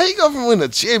court. How you go from winning a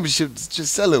championship to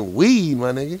just selling weed,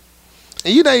 my nigga?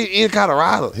 And you not even in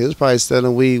Colorado. He was probably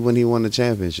selling weed when he won the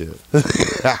championship.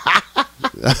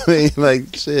 I mean,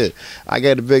 like, shit. I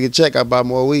got a bigger check, I buy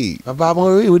more weed. I buy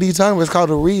more weed. What are you talking about? It's called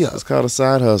a re-up. It's called a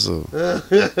side hustle.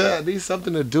 I need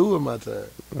something to do with my time.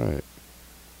 Right.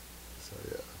 So,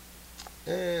 yeah.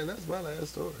 And that's my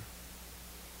last story.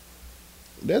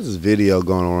 There's this video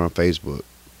going on Facebook.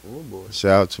 Oh, boy.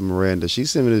 Shout out to Miranda. She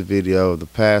sent me this video of the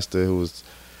pastor who was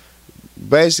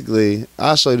basically,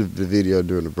 I'll show you the video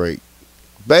during the break.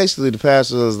 Basically, the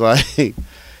pastor was like,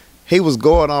 he was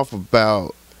going off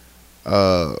about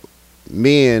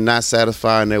men not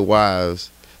satisfying their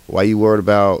wives. Why you worried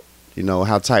about, you know,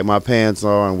 how tight my pants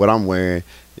are and what I'm wearing?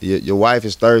 Your wife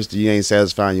is thirsty. You ain't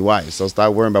satisfying your wife. So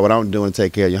stop worrying about what I'm doing to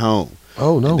take care of your home.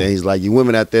 Oh, no. And then he's like, you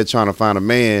women out there trying to find a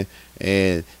man,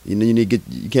 and you know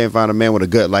you can't find a man with a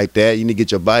gut like that. You need to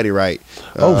get your body right.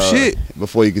 Shit!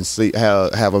 Before you can see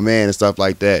have a man and stuff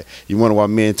like that. You wonder why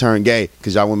men turn gay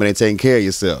because y'all women ain't taking care of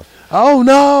yourself. Oh,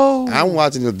 no. I'm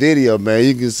watching the video, man.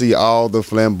 You can see all the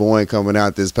flamboyant coming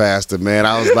out this pastor, man.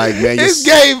 I was like, man,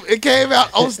 It came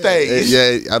out on stage.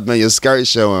 yeah, I mean your skirt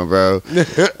showing, bro.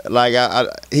 Like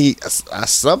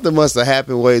something must have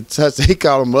happened where he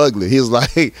called him ugly. He was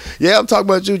like, yeah, I'm talking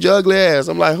about you ugly ass.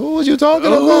 I'm like, who was you talking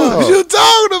about? Who was you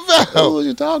talking about? Who was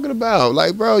you talking about?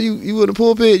 Like, bro, you in the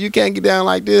pulpit, you can't get down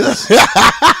like this.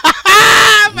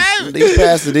 These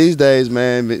pastors these days,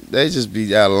 man, they just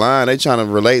be out of line. They trying to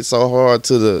relate so hard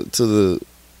to the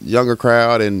younger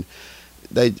crowd, and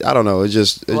I don't know. It's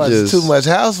just too much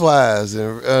Housewives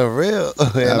and real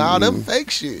and all them fake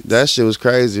shit. That shit was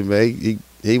crazy, man.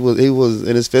 He was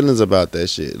in his feelings about that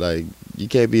shit. Like, you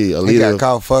can't be a leader. He got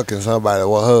caught fucking somebody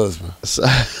with husband.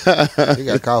 He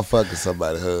got caught fucking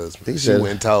somebody's husband. She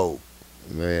went told.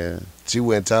 Man, she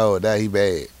went told that he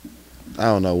bad. I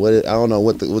don't know what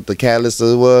the catalyst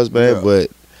was, man. Yeah.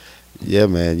 But yeah,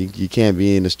 man, you can't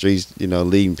be in the streets, you know,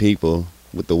 leading people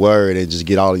with the word and just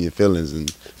get all of your feelings,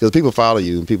 and because people follow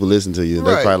you and people listen to you. Right.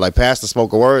 They're probably like, Pastor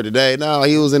spoke a word today. No,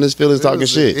 he was in his feelings talking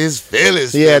shit. His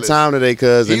feelings. He had time today,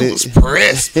 cuz he was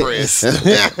pressed.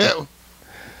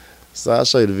 So I'll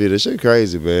show you the video. Shit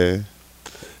crazy, man.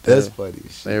 That's funny.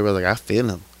 Everybody's like, I feel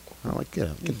him. I'm like, get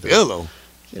up. Feel him.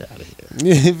 Get out of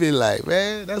here. He'd be like,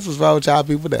 man, that's what's wrong with y'all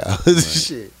people now. Right.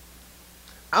 Shit.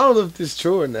 I don't know if this is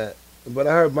true or not, but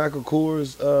I heard Michael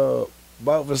Kors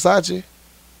bought Versace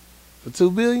for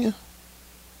 $2 billion.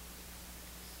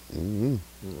 I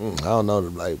don't know the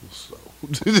labels, so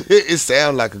it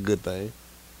sounds like a good thing.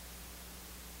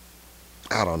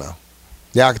 I don't know.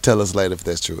 Y'all can tell us later if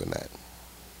that's true or not.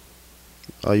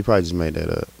 Oh, you probably just made that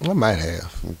up. I might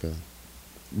have. Okay.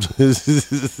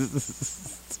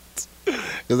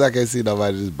 Because I can't see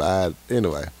nobody just buy it.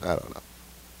 Anyway, I don't know.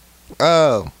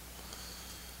 Oh.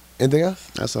 Anything else?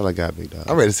 That's all I got, big dog.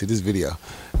 I'm ready to see this video.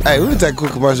 Hey, we're going to take a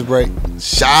quick commercial break.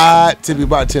 Shot Tippy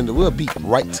Bartender. We'll be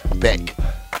right back.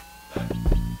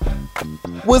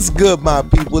 What's good, my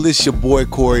people? It's your boy,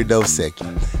 Corey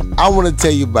Dosecki. I want to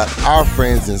tell you about our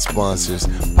friends and sponsors,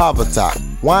 Papa Top,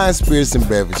 wine, spirits, and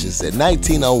beverages at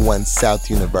 1901 South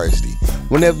University.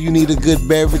 Whenever you need a good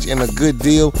beverage and a good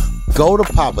deal, go to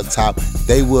Papa Top.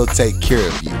 They will take care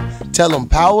of you. Tell them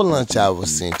Power Lunch Hour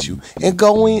sent you and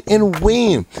go in and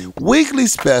win. Weekly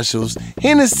specials.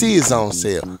 Hennessy is on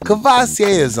sale.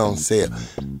 Cavassier is on sale.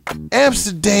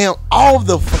 Amsterdam, all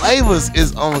the flavors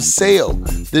is on sale.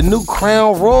 The new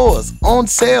Crown Royal is on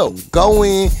sale. Go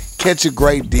in, catch a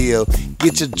great deal,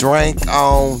 get your drink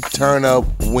on, turn up,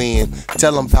 win.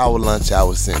 Tell them Power Lunch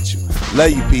Hour sent you.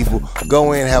 Love you, people.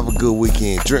 Go in, have a good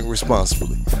weekend. Drink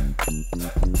responsibly.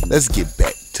 Let's get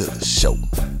back to the show.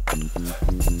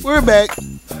 We're back.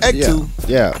 Act 2.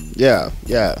 Yeah.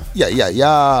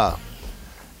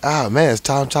 Ah, man, it's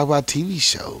time to talk about TV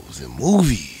shows and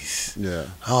movies. Yeah.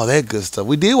 All that good stuff.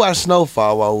 We did watch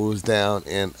Snowfall while we was down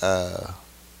in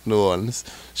New Orleans.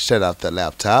 Shut out the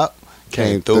laptop.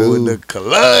 Came through with the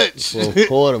clutch. Full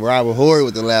quarter, Robert Horry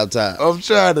with the laptop. I'm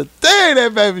trying to dang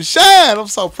that baby shine. I'm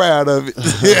so proud of it.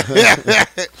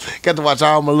 Got to watch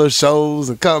all my little shows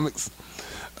and comics.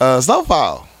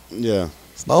 Snowfall. Yeah.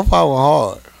 Snowfall was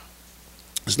hard.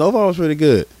 Snowfall was pretty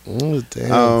good. It was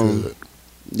damn good.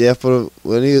 Yeah,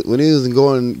 when he was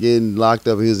getting locked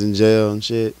up, he was in jail and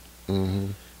shit. Mm-hmm.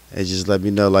 It just let me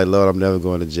know, like, Lord, I'm never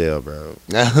going to jail, bro.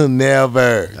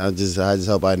 Never. I just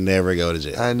hope I never go to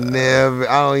jail. I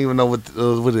don't even know what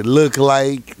it look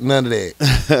like. None of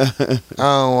that. I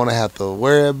don't want to have to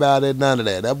worry about it. None of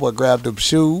that. That boy grabbed them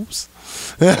shoes.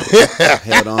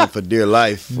 Held on for dear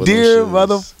life. Dear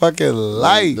motherfucking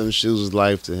life. Them shoes was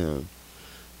life to him.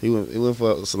 He went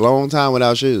for a long time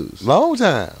without shoes. Long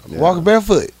time. Yeah. Walking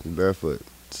barefoot. Barefoot.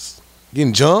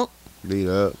 Getting jumped. Beat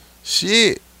up.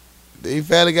 Shit. He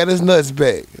finally got his nuts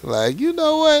back. Like, you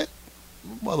know what?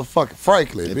 Motherfucking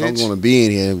Franklin, if bitch. I'm going to be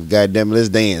in here, goddamn it, let's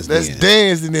dance. Let's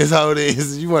dance in this whole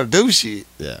dance. You want to do shit.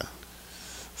 Yeah.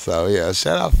 So, yeah,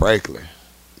 shout out Franklin.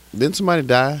 Didn't somebody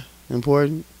die?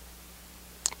 Important?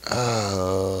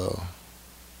 I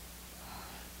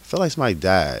feel like somebody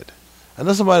died.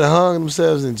 know somebody hung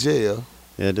themselves in jail.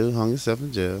 Yeah, dude hung himself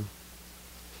in jail.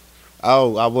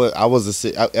 Oh, I was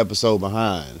an episode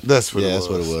behind. That's what it was. That's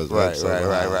what it was.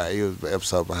 Right. He was an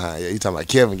episode behind. Yeah, you talking about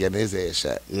Kevin getting his ass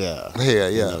shot. Yeah.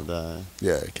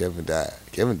 Yeah, Kevin died.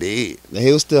 Kevin dead.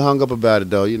 He was still hung up about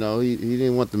it, though. You know, he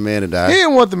didn't want the man to die. He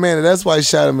didn't want the man to. That's why he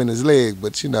shot him in his leg.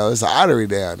 But, you know, it's an artery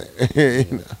down there.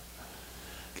 You know.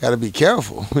 Got to be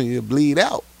careful. You'll bleed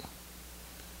out.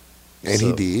 And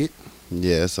he did.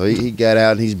 Yeah, so he got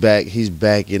out and he's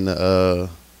back in the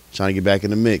trying to get back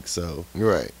in the mix. So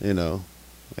right, you know,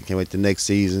 I can't wait till next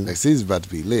season. Next season's about to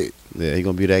be lit. Yeah, he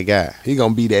gonna be that guy. He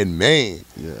gonna be that man.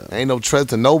 Yeah, ain't no trust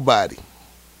to nobody.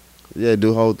 Yeah,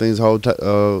 do whole things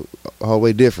whole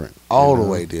way different. All the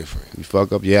way different. You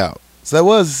fuck up, you out. So that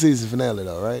was the season finale,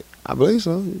 though, right? I believe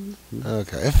so.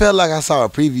 Okay, it felt like I saw a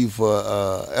preview for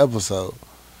episode.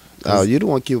 Oh, you don't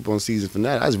want to keep up on season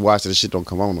finale. I just watch the shit don't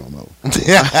come on no more.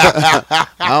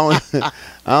 I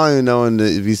don't even know when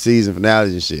it be season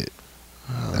finales and shit.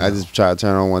 I just try to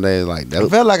turn on one day like that. I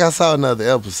felt like I saw another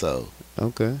episode.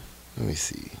 Okay. Let me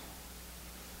see.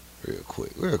 Real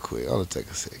quick. I'll take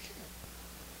a second.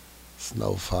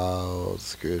 Snowfall,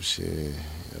 description.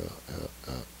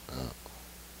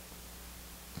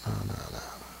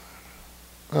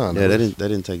 No. Yeah, that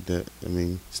didn't take that. I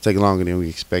mean, it's taking longer than we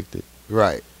expected.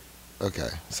 Right. Okay,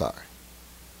 sorry.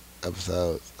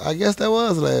 Episodes. I guess that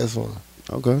was the last one.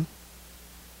 Okay.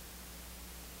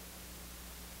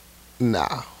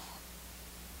 Nah.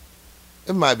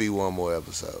 It might be one more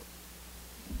episode.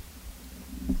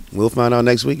 We'll find out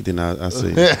next week then, I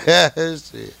see.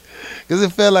 Shit. Because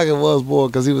it felt like it was more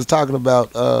because he was talking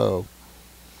about, now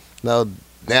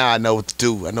I know what to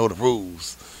do. I know the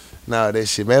rules. No, that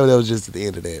shit. Maybe that was just at the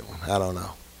end of that one. I don't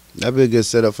know. That'd be a good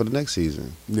setup for the next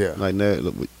season. Yeah. Like,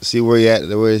 see where he at,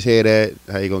 where his head at,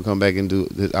 how he gonna come back and do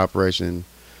his operation.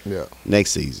 Yeah.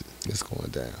 Next season. It's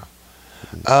going down.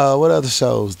 What other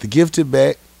shows? The Gifted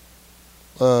back.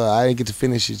 I didn't get to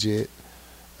finish it yet.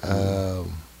 The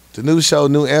new show,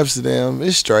 New Amsterdam,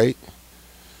 is straight.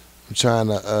 I'm trying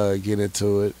to get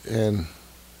into it, and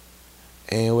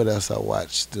And what else I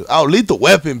watched? Oh, Lethal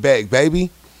Weapon back, baby.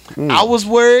 Mm. I was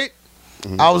worried.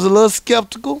 I was a little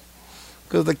skeptical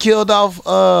because they killed off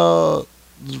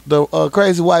the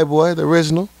crazy white boy, the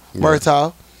original,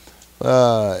 Murtaugh.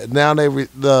 Now they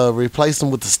replaced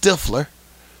him with the Stifler.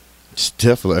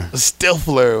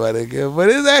 Stifler, my nigga. But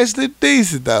it's actually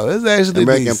decent, though. It's actually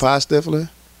American decent. Pie Stifler?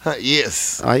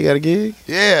 Yes. Oh, you got a gig?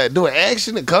 Yeah, doing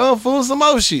action and kung fu and some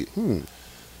more shit.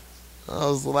 I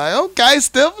was like, okay,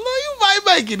 Stifler, you might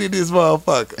make it in this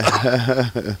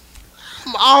motherfucker.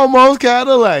 I'm almost kind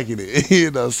of liking it,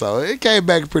 you know, so it came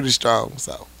back pretty strong,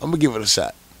 so I'm going to give it a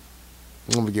shot.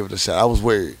 I was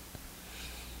worried.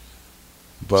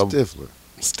 But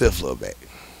Stifler back.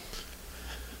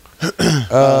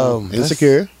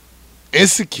 Insecure.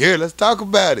 Insecure, let's talk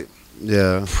about it.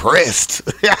 Yeah. Pressed.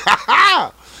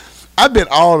 I've been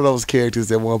all of those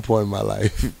characters at one point in my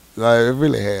life. I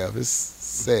really have. It's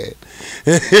sad.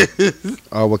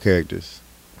 Oh, what characters?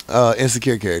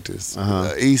 Insecure characters.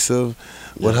 Issa,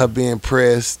 with her being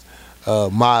pressed.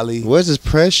 Molly. Where's this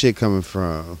press shit coming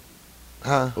from?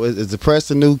 Huh? Is the press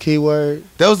the new keyword?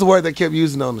 That was the word they kept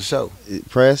using on the show.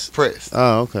 Press? Pressed.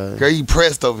 Oh, okay. Girl, you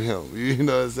pressed over him. You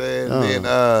know what I'm saying? Oh. Then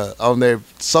on their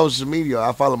social media,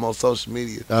 I follow them on social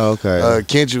media. Oh, okay.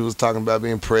 Kendrick was talking about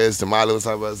being pressed, and Molly was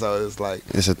talking about it, so it's like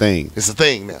It's a thing. it's a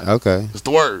thing now. Okay. It's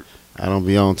the word. I don't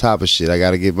be on top of shit. I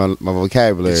got to get my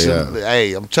vocabulary up.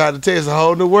 Hey, I'm trying to tell you, it's a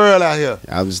whole new world out here.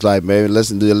 I was like, maybe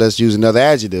let's use another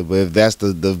adjective. But if that's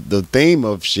the theme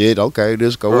of shit, okay,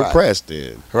 just go with press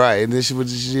then. Right, and then she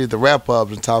did the wrap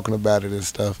up and talking about it and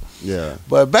stuff. Yeah.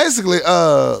 But basically,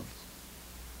 hung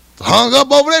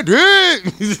up over that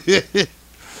dick.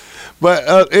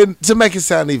 But and to make it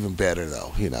sound even better,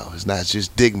 though, you know, it's not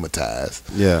just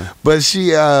stigmatized. Yeah. But she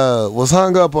was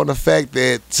hung up on the fact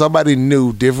that somebody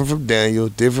new, different from Daniel,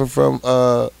 different from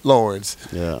Lawrence,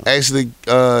 actually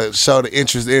showed an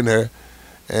interest in her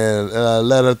and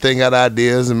let her think out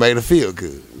ideas and made her feel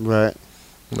good. Right.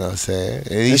 You know what I'm saying?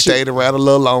 And he stayed around a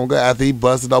little longer after he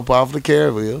busted up off the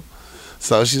caravel.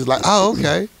 So she's like, oh,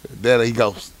 okay. There he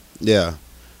goes. Yeah.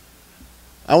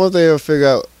 I want to figure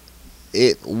out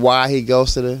why he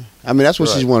ghosted her. I mean, that's what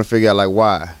she want to figure out, like,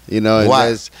 why. You know?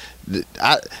 Why?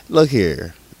 Look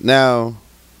here. Now,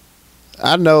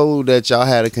 I know that y'all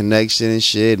had a connection and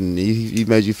shit, and he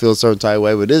made you feel a certain type of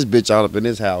way, but this bitch all up in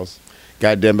his house.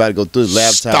 Goddamn, about to go through his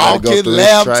laptop. Stalking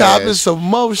laptop and some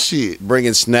more shit.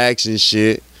 Bringing snacks and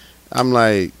shit. I'm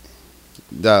like,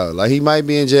 dog, like he might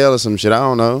be in jail or some shit. I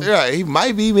don't know. Right, he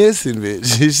might be missing,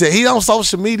 bitch. He said he on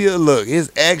social media. Look,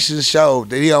 his actions showed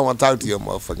that he don't want to talk to your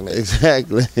motherfucking ass.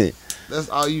 Exactly. That's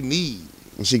all you need.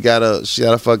 She got a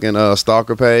fucking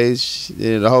stalker page.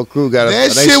 Yeah, the whole crew got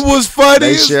that shit was funny.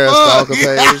 They share a stalker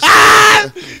page.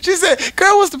 She said,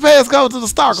 "Girl, what's the passcode to the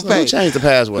stalker page?" Change the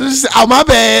password. She said, "Oh, my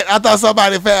bad. I thought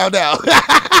somebody found out."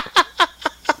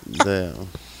 Damn.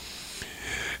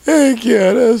 Heck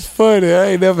yeah, that's funny. I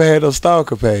ain't never had a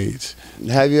stalker page.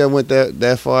 Have you ever went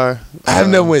that far? I've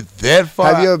never went that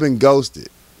far. Have you ever been ghosted?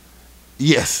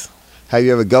 Yes. Have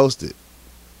you ever ghosted?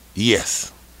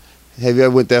 Yes. Have you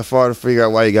ever went that far to figure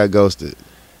out why you got ghosted?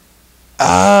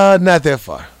 Not that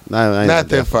far. Not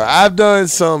that far. I've done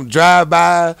some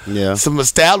drive-by, some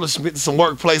establishments, some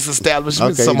workplace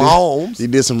establishments, some homes. You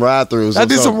did some ride-throughs. I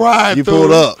did some ride-throughs. You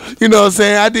pulled up. You know what I'm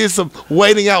saying? I did some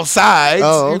waiting outside.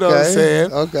 Oh, okay. You know what I'm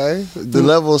saying? Okay. The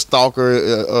level of stalker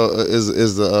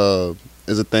is a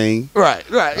thing. Right.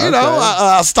 Okay. You know,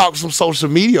 I stalked some social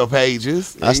media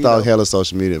pages. I stalked hella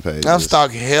social media pages. I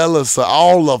stalked hella,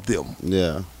 all of them.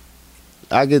 Yeah.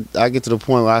 I get to the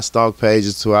point where I stalk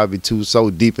pages to I be so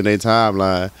deep in their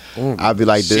timeline. I'd be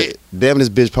like, damn, this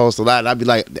bitch posts a lot. And I'd be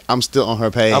like, I'm still on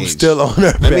her page. I'm still on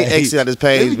her page. Let me exit out this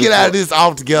page. Let me get out of this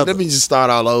altogether. Let me just start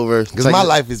all over. Because my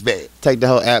life is bad. Take the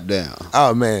whole app down.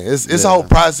 Oh man, it's a whole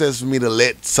process for me to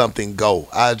let something go.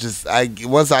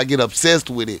 Once I get obsessed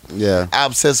with it,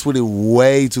 I'm obsessed with it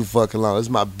way too fucking long. It's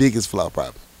my biggest flaw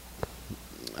problem.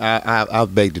 I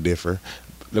beg to differ.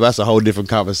 That's a whole different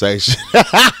conversation.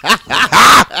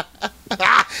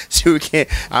 So you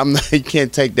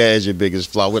can't take that as your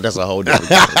biggest flaw. That's a whole different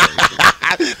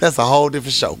conversation. That's a whole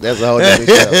different show. That's a whole different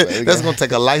show. That's gonna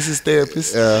take a licensed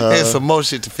therapist and some more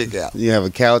shit to figure out. You have a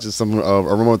couch and some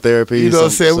aromatherapy. You know what I'm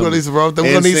saying? We're gonna need some aromatherapy.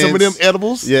 We're gonna need some of them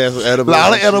edibles. Yeah, some edibles. A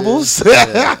lot of edibles.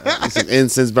 Some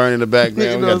incense burning in the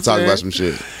background. We gotta talk about some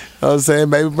shit. You know what I'm saying?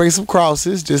 Maybe bring some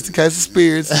crosses just in case the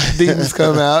spirits, demons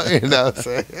come out. You know what I'm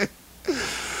saying?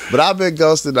 But I've been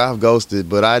ghosted. I've ghosted,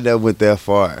 but I never went that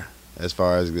far as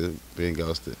being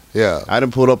ghosted. Yeah. I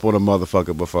done pulled up on a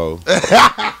motherfucker before.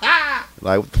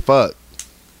 Like, what the fuck?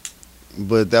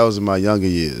 but that was in my younger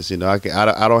years. You know, I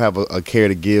don't have a care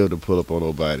to give to pull up on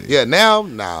nobody. Yeah, now,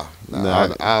 nah. I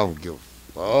don't give.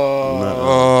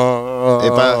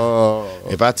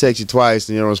 If I text you twice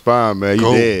and you don't respond, man, you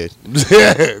Cool. dead.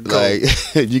 Yeah, cool.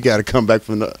 Like you got to come back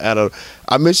from out of.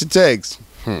 I missed your text.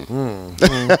 All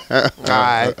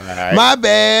right. My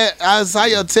bad. I saw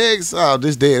your text. Oh,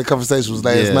 this day the conversation was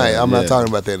last night. I'm not talking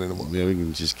about that anymore. Yeah, we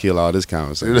can just kill all this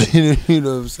conversation. You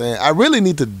know what I'm saying? I really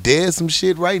need to dead some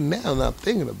shit right now. And I'm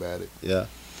thinking about it. Yeah.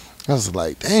 I was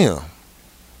like, damn,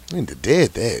 I need to dead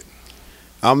that.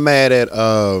 I'm mad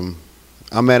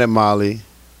at Molly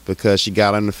because she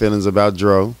got on the feelings about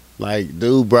Dro. Like,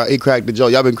 dude, bro, he cracked the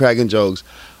joke. Y'all been cracking jokes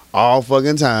all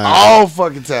fucking time. All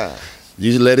fucking time.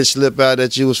 You just let it slip out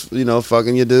that you was,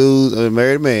 fucking your dude, a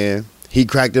married man. He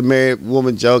cracked a married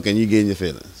woman joke and you getting your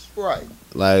feelings. Right.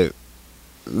 Like,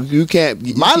 you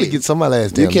can't. Molly gets on my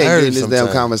last damn You can't get in this sometimes.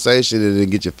 damn conversation and then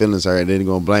get your feelings hurt and then you're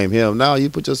going to blame him. No, you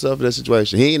put yourself in that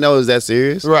situation. He didn't know it was that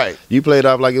serious. Right. You played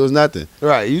off like it was nothing.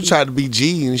 Right. You tried to be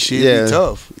G and shit. Yeah. Be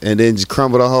tough. And then just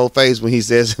crumble the whole face when he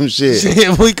said some shit.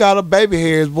 Shit, we call her baby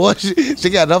hairs, boy. She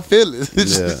got no feelings.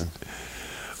 Yeah.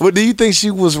 Well, do you think she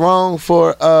was wrong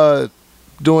for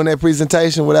doing that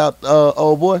presentation without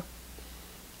old boy?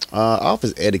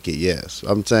 Office etiquette, yes.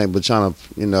 I'm saying, but trying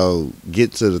to,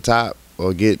 get to the top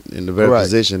or get in the better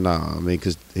position, no. I mean,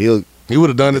 because he would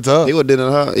have done it to her. would have done it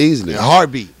to her easily. A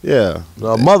heartbeat. Yeah.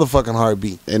 A motherfucking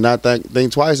heartbeat. And not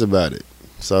think twice about it.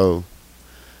 So,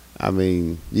 I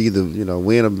mean, you either,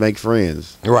 win or make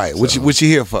friends. Right. So, What you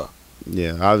here for?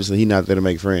 Yeah, obviously he not there to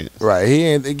make friends. Right. He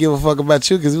ain't give a fuck about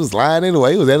you because he was lying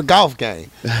anyway. He was at a golf game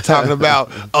talking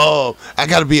about, oh, I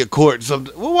got to be at court. So,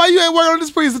 well, why you ain't working on this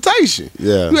presentation?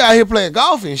 Yeah. You out here playing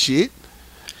golf and shit.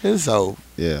 And so,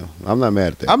 yeah, I'm not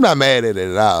mad at that. I'm not mad at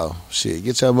it at all. Shit,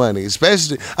 get your money.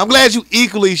 Especially, I'm glad you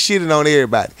equally shitting on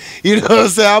everybody. You know what I'm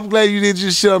saying? I'm glad you didn't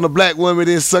just shit on the black woman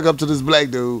then suck up to this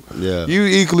black dude. Yeah. You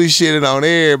equally shitting on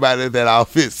everybody at that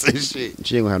office and shit.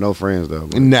 She ain't gonna have no friends though.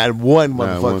 But Not one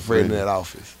motherfucking one friend in friend. that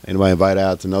office. anybody invite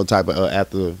out to no type of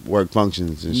after work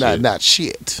functions and shit. Not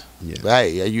shit. Yeah. But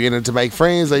hey, are you in it to make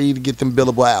friends or you to get them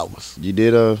billable hours? You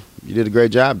did a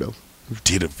great job though. You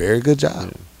did a very good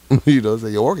job. You know, so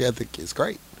your work ethic is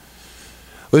great.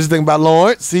 What you think about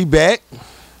Lawrence? He back?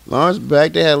 Lawrence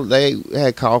back. They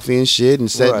had coffee and shit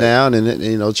and sat Right. down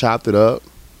and chopped it up.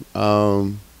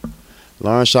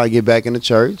 Lawrence tried to get back in the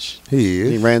church. He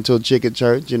is. He ran to a chick at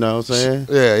church. You know what I'm saying?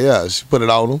 Yeah. She put it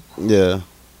on him. Yeah.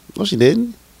 No, she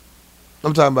didn't.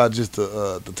 I'm talking about just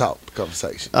the talk, the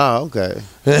conversation. Oh, okay.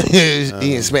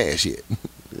 He ain't smashed yet.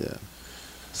 Yeah.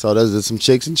 So there's some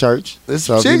chicks in church. There's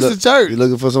So some if you chicks in church. You're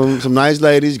looking for some nice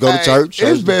ladies. Go to Hey, church.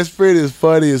 His best friend is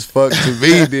funny as fuck to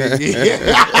me, nigga. Real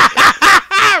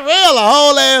a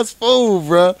whole ass fool,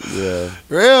 bro. Yeah,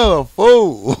 Real a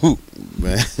fool.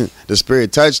 man. The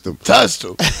spirit touched him. Touched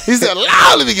him. He said, "Lord,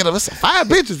 let me get him. There's 5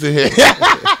 bitches in here."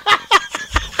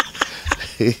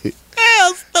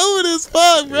 Hell, stupid as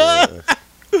fuck, bro.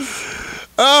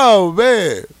 Oh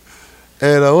man.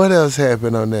 And what else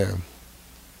happened on there?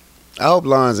 I hope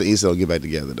Lawrence and Issa will get back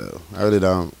together though. I really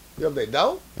don't. You know they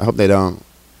don't? I hope they don't.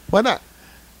 Why not?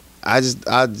 I just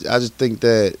think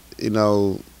that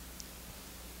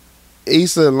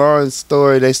Issa and Lawrence's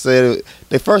story. They said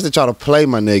they try to play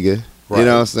my nigga. Right. You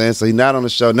know what I'm saying? So he's not on the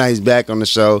show. Now he's back on the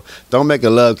show. Don't make a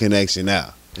love connection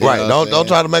now. You Right. know what I'm Don't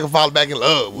try to make them fall back in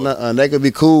love. With. saying? That could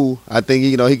be cool. I think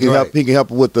he can Right. help. He can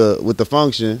help with the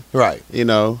function. Right.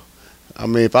 I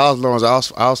mean, if I was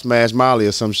Lawrence, I'll smash Molly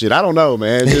or some shit. I don't know,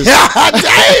 man. Just,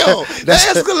 Damn.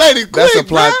 That escalated quick, that's a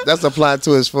plot. bruh. That's a plot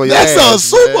twist for you. That's a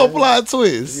super plot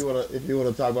twist. If you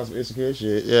wanna talk about some insecure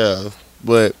shit, yeah.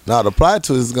 But Now the plot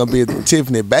twist is gonna be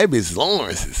Tiffany Baby's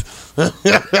Lawrence's.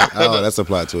 oh, that's a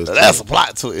plot twist. That's a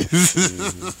plot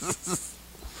twist.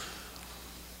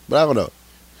 But I don't know.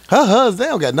 Her husband, they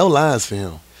don't got no lines for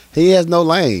him. He has no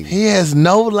lane. He has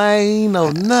no lane, no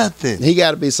nothing. He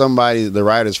got to be somebody, the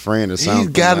writer's friend or something. He's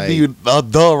got to like- be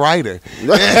the writer.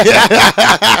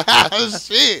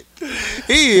 Shit.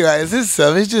 He writes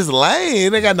himself. He's just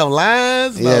lame. They got no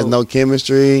lines. He has no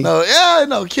chemistry. No,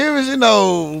 no chemistry,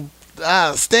 no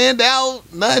stand out,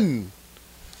 nothing.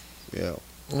 Yeah.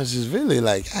 It's just really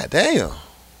like, God damn.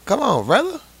 Come on,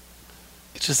 brother.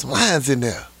 Get you some lines in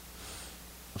there.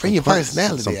 Bring your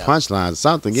personality Some out. punchlines,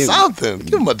 something. Something.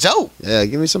 Give him a joke. Yeah,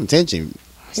 give me some tension.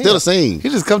 Still Yeah. a scene. He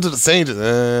just come to the scene. Just,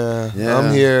 Yeah.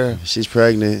 I'm here. She's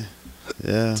pregnant.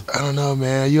 Yeah. I don't know,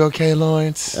 man. Are you okay,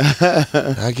 Lawrence?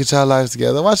 I get y'all lives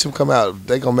together. Watch him come out.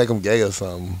 They gonna make him gay or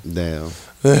something. Damn.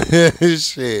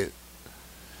 Shit.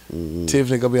 Mhm.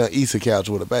 Tiffany gonna be on Issa couch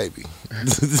with a baby.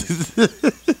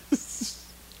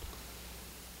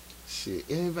 Shit.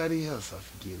 anybody else I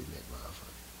forget in that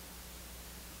motherfucker?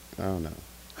 I don't know.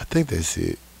 I think that's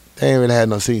it. They ain't really had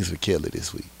no scenes for Kelly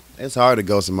this week. It's hard to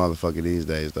ghost a motherfucker these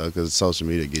days, though, because social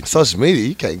media gets you. Social media,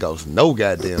 you can't ghost no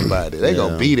goddamn body. They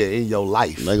gonna Yeah. be there in your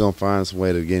life. They gonna find some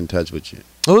way to get in touch with you.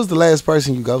 Who was the last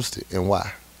person you ghosted and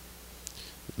why?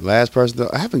 Last person, though,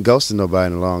 I haven't ghosted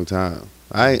nobody in a long time.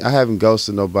 I haven't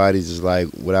ghosted nobody just like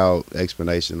without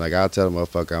explanation. Like I'll tell a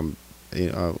motherfucker I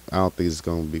don't think it's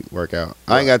gonna work out.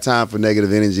 I ain't got time for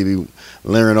negative energy be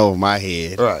leering over my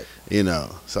head. Right.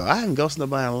 So I haven't ghosted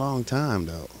nobody in a long time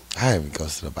though. I haven't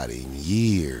ghosted nobody in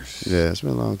years. Yeah, it's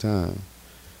been a long time.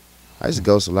 I used to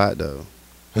ghost a lot though.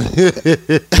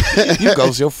 You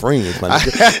ghost your friends, my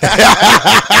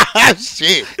nigga.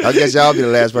 Shit. I guess y'all be the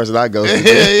last person I ghosted.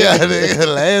 Yeah, the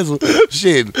last one.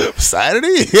 Shit.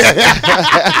 Saturday?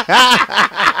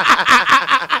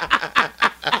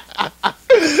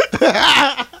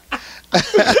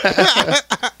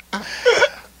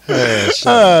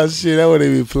 Oh, shit. I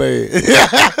wouldn't even play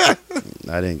it.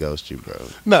 I didn't ghost you, bro.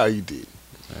 No, you didn't.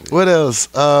 What else?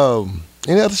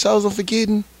 Any other shows I'm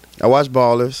forgetting? I watched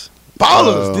Ballers.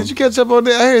 Ballers. Did you catch up on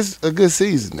that? I hear it's a good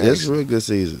season. It's a really good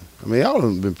season. I mean, all of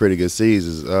them been pretty good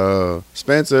seasons.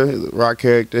 Spencer, his rock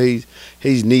character,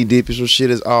 he's knee deep in some shit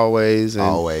as always. And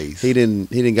Always. He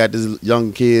didn't got this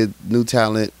young kid, new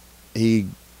talent. He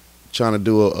trying to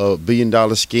do a $1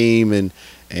 billion scheme and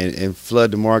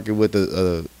flood the market with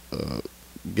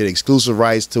get exclusive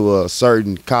rights to a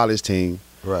certain college team.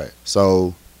 Right.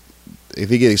 So if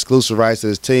he get exclusive rights to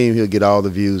his team, he'll get all the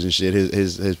views and shit.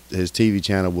 His TV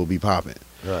channel will be popping.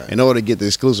 Right. In order to get the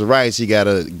exclusive rights, he got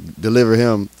to deliver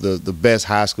him the best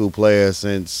high school player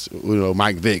since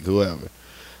Mike Vick, whoever.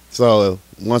 So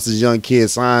once this young kid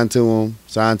signed to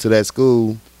that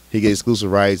school, he get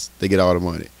exclusive rights. They get all the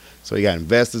money. So he got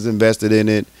investors invested in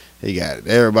it. He got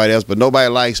everybody else, but nobody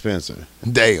likes Spencer.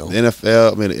 Damn. The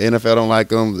NFL don't like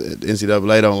him. The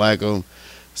NCAA don't like him.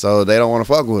 So they don't want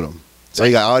to fuck with him. So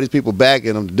he got all these people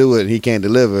backing him to do it, and he can't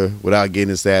deliver without getting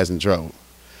his ass in trouble.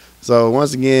 So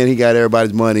once again, he got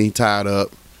everybody's money tied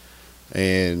up,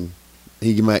 and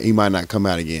he might not come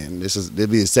out again. This will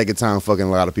be the second time fucking a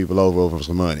lot of people over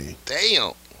some money.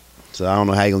 Damn. So I don't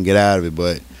know how he gonna get out of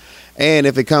it, and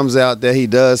if it comes out that he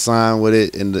does sign with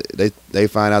it, and they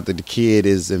find out that the kid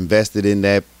is invested in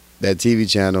that TV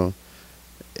channel,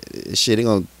 shit, they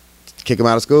gonna kick him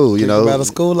out of school. Kick him out of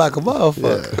school like a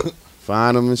motherfucker. Yeah.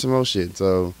 Find him and some more shit.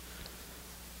 So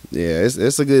yeah,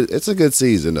 it's a good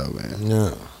season though, man.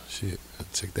 Yeah. Shit.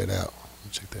 Check that out.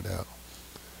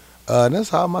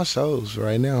 That's all my shows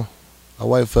right now. I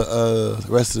wait for the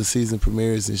rest of the season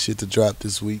premieres and shit to drop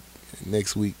this week.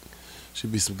 Next week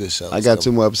should be some good shows. I got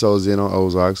 2 more episodes in on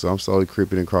Ozark, so I'm slowly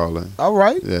creeping and crawling. All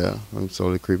right. Yeah, I'm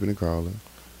slowly creeping and crawling.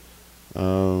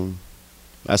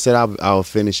 I said I'll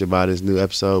finish it by this new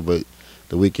episode, but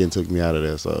the weekend took me out of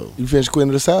there. So You finished Queen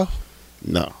of the South?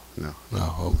 no.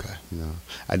 Oh, okay. No,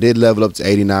 I did level up to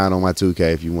 89 on my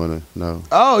 2K. If you want to know.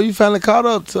 Oh, you finally caught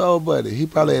up to old buddy. He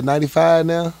probably at 95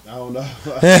 now. I don't know.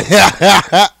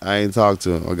 I ain't talked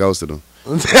to him or ghosted him.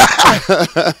 I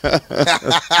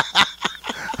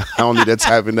don't need that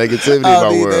type of negativity in I my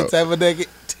don't need world. that type of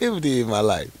negativity in my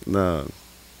life. No.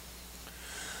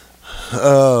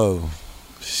 Oh,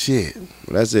 shit. Well,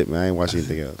 that's it, man. I ain't watching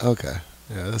anything else. Okay.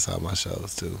 Yeah, that's all my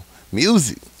shows, too.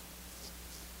 Music.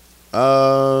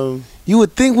 You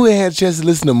would think we had a chance to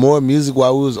listen to more music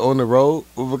while we was on the road,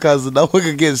 but because no one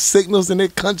could get signals in their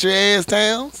country ass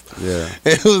towns. Yeah.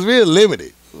 It was real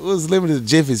limited. It was limited to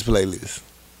Jiffy's playlist.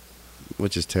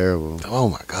 Which is terrible. Oh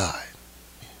my God.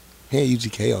 He had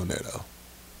UGK on there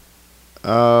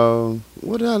though.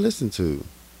 What did I listen to?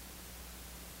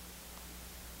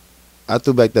 I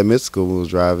threw back that Mystical when we was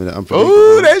driving. Ooh,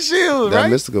 that shit was that right.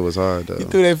 Mystical was hard though. You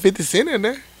threw that 50 Cent in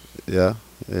there. Yeah.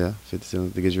 50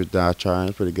 Cent to Get Your Die Trying.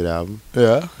 It's a pretty good album.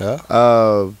 Yeah.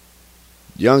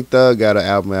 Young Thug got an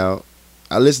album out.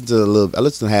 I listened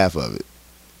to half of it.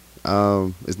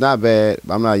 It's not bad.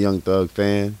 I'm not a Young Thug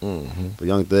fan, but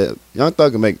Young Thug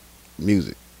can make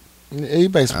music. He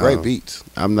makes some great beats.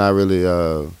 I'm not really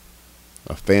a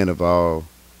fan of all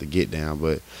the get down,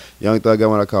 but Young Thug got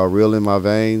one I call Real in My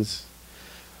Veins.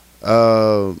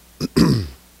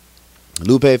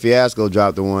 Lupe Fiasco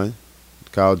dropped the one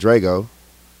called Drago,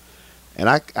 and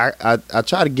I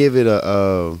try to give it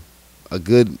a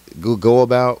good go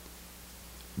about,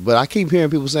 but I keep hearing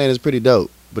people saying it's pretty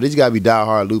dope. But these gotta be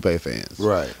diehard Lupe fans.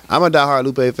 Right. I'm a diehard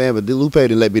Lupe fan, but Lupe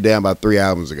didn't let me down about 3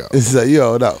 albums ago. So you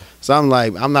don't know. So I'm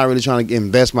like, I'm not really trying to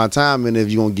invest my time in if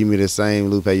you're gonna give me the same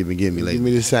Lupe you've been giving me lately. Give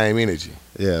me the same energy.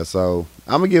 Yeah, so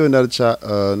I'm gonna give it another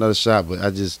shot, but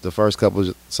the first couple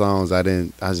of songs I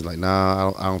was like,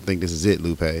 nah, I don't think this is it,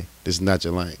 Lupe. This is not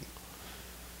your lane.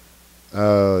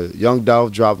 Young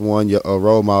Dolph dropped one, a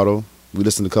Role Model. We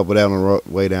listened to a couple of that on the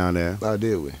way down there. Oh,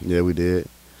 did we? Yeah, we did.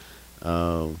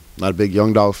 Not a big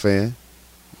Young Dolph fan.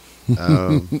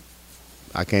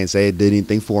 I can't say it did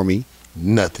anything for me.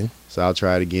 Nothing. So I'll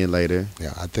try it again later.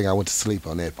 Yeah, I think I went to sleep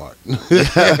on that part.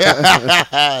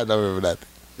 I don't remember nothing.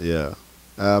 Yeah.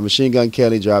 Machine Gun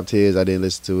Kelly dropped his. I didn't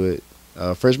listen to it.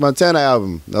 French Montana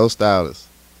album, No Stylist.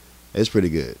 It's pretty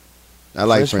good. I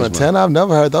like French Montana. I've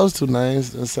never heard those two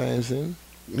names in the same sentence.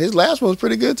 His last one was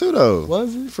pretty good too, though.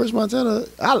 Was it? French Montana.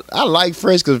 I like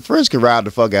French because French can ride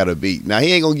the fuck out of a beat. Now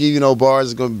he ain't gonna give you no bars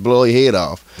that's gonna blow your head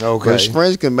off. Okay. But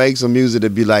French can make some music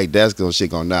that be like that's gonna shit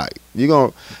gonna knock.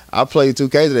 I played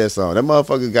 2K to that song. That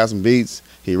motherfucker got some beats.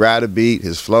 He ride a beat.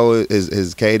 His flow,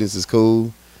 his cadence is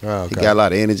cool. Okay. He got a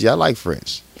lot of energy. I like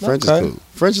French. French Okay. is cool.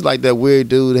 French is like that weird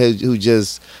dude who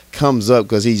just comes up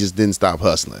because he just didn't stop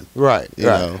hustling. Right. You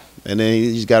know? And then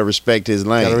you just gotta respect his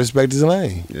lane. Gotta respect his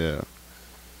lane. Yeah.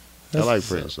 That's I like what's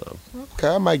French though. Okay,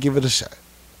 I might give it a shot.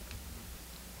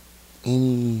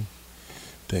 Anything?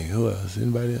 Who else?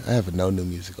 Anybody? I have no new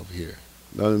music over here.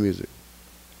 No new music.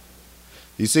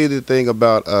 You see the thing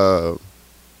about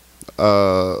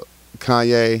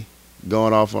Kanye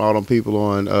going off on all them people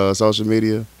on social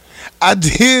media? I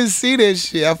did see that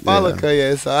shit. I follow Yeah.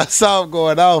 Kanye, so I saw him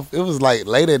going off. It was like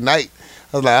late at night.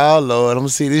 I was like, oh Lord, I'm gonna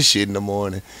see this shit in the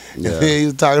morning. Yeah. And then he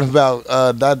was talking about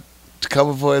not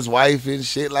coming for his wife and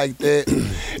shit like that.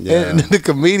 Yeah. And the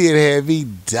comedian had me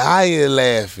dying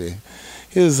laughing.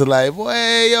 He was like,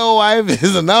 boy, your wife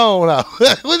is a no.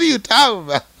 What are you talking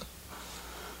about?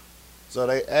 So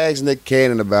they asked Nick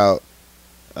Cannon about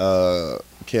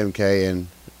Kim K, and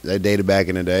they dated back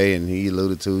in the day, and he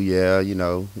alluded to, yeah, you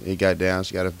know, he got down,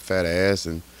 she got a fat ass,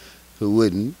 and who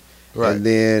wouldn't? Right. And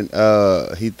then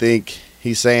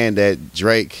he's saying that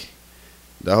Drake,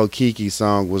 the whole Kiki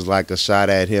song was like a shot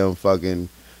at him fucking,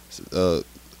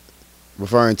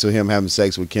 referring to him having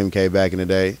sex with Kim K back in the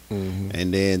day. Mm-hmm.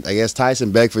 And then I guess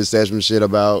Tyson Beckford said some shit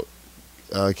about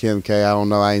Kim K. I don't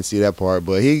know, I didn't see that part,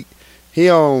 but he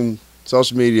on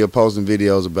social media posting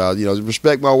videos about, you know,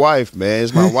 respect my wife, man.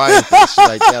 It's my wife and shit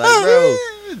like that. Like, bro,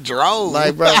 Drove.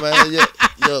 like, bro,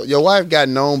 man, your wife got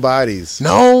known bodies.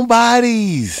 known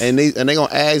bodies. And they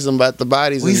gonna ask them about the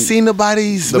bodies. We and seen the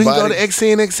bodies. The We can go to bodies.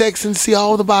 XNXX and see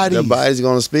all the bodies. the bodies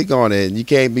gonna speak on it. And you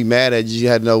can't be mad at it. You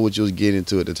had to know what you was getting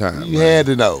into at the time. You right? had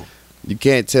to know. You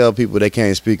can't tell people they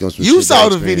can't speak on some You shit saw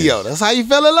they the video. experienced. That's how you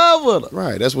fell in love with her.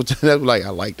 Right. That's like, I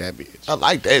like that bitch. I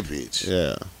like that bitch.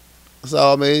 Yeah.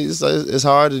 So I mean, it's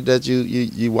hard that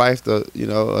you wife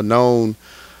a known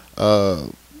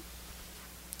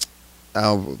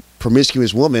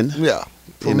promiscuous woman Yeah.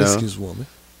 You know. Promiscuous woman.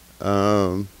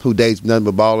 who dates nothing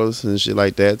but ballers and shit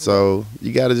like that. So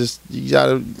you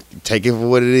gotta take it for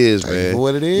what it is, Take it man. for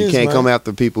what it is, You can't man. come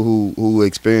after people who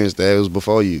experienced that. It was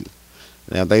before you.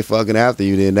 Now if they fucking after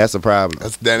you, then that's a problem.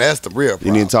 That's the real You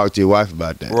problem. need to talk to your wife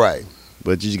about that. Right.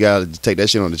 But you just gotta take that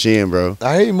shit on the chin, bro.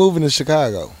 I hear he moving to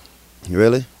Chicago.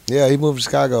 Really? Yeah, he moved to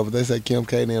Chicago, but they say Kim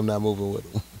K and them not moving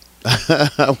with him.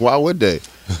 Why would they?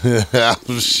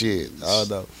 Shit. I don't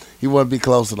know. He want to be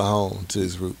closer to home, to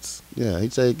his roots. Yeah, he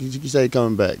said he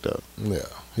coming back though. Yeah.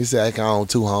 He said I can own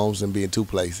 2 homes and be in 2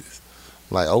 places.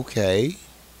 I'm like, okay.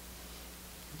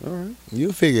 All right.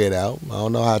 You'll figure it out. I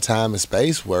don't know how time and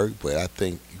space work, but I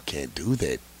think you can't do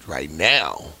that right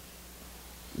now.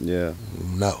 Yeah.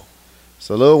 No.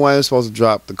 So Lil Wayne was supposed to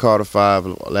drop the Carter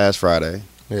 5 last Friday.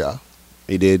 Yeah.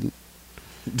 He didn't.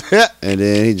 And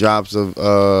then he drops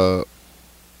a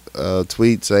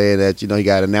tweet saying that, he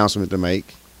got an announcement to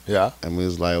make. Yeah. And we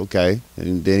was like, okay.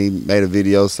 And then he made a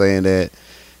video saying that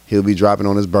he'll be dropping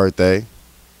on his birthday.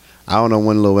 I don't know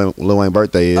when Lil Wayne's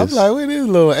birthday is. I'm like, what is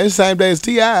Lil? It's the same day as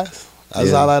T.I.'s. That's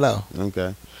Yeah. all I know.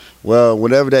 Okay. Well,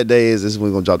 whenever that day is, this is when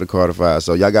we're going to drop the Carter 5.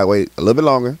 So y'all got to wait a little bit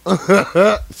longer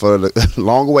for the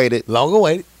long-awaited Long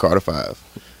awaited. Carter 5.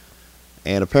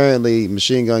 And apparently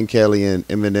Machine Gun Kelly and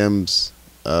Eminem's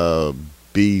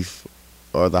beef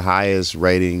are the highest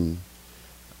rating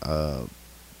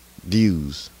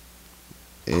views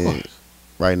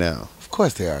right now. Of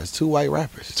course they are. It's 2 white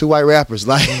rappers. 2 white rappers.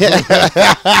 Like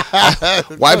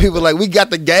white people like, we got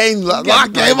the game locked.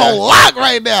 Got the game on lock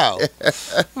right now. We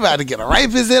about to get a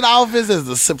rapist in office as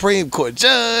the Supreme Court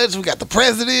judge. We got the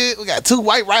president. We got 2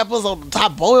 white rappers on the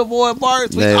top boy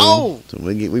parts. We Man, own. so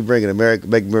we bringing America,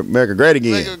 make America great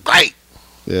again. Nigga, great.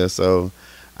 Yeah, so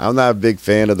I'm not a big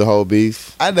fan of the whole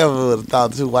beef. I never would have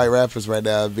thought 2 white rappers right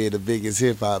now would be the biggest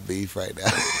hip hop beef right now.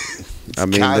 I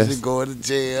mean, Cosby that's- going to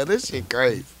jail. This shit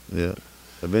crazy. Yeah.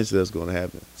 Eventually, that's going to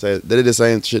happen. So they did the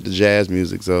same shit to jazz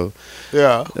music. So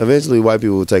Yeah. eventually, white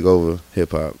people will take over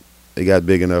hip hop. It got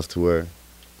big enough to where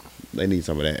they need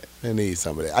some of that. I need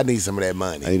some of that. I need some of that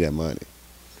money. I need that money.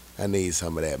 I need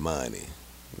some of that money.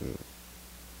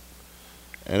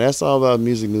 And that's all about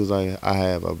music news I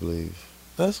have, I believe.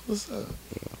 That's what's up.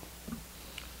 Yeah.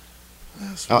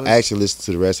 That's I'll what's actually listen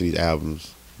to the rest of these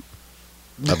albums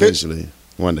eventually,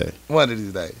 one day. One of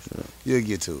these days. Yeah. You'll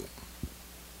get to it.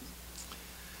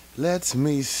 Let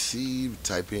me see.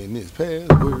 Type in this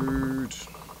password.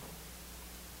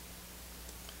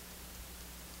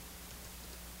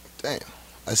 Damn.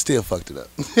 I still fucked it up.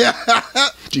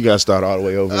 You got to start all the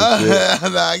way over. And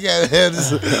shit. Nah, I got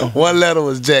this. One letter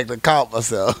was jacked. I caught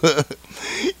myself.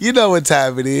 You know what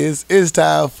time it is. It's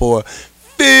time for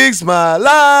Fix My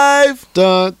Life.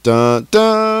 Dun, dun,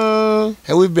 dun.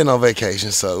 And we've been on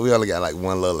vacation, so we only got like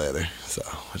one little letter. So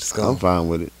I'm just I'm going. fine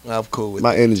with it. I'm cool with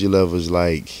My it. energy level is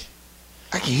like,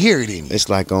 I can hear it in you. it's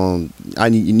like you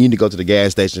need to go to the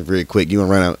gas station real quick. You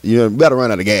gonna run out. You better run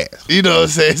out of gas. You know what I'm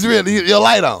saying? It's really your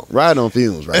light on. Ride on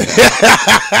fumes right now.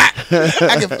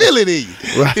 I can feel it in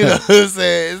you. Right. You know what I'm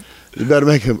saying? You better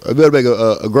make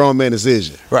a grown man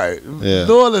decision. Right. Yeah.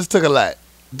 New Orleans took a lot.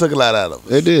 Took a lot out of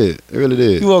us. It did. It really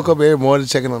did. You woke up every morning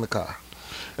checking on the car.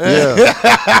 Yeah.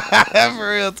 For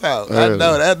real talk. I Really.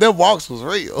 know that. Them walks was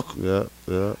real. Yeah.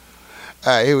 Yeah. All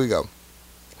right, here we go.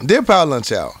 Dear Power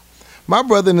Lunch Hour, my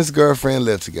brother and his girlfriend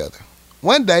live together.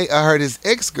 One day, I heard his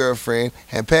ex-girlfriend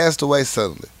had passed away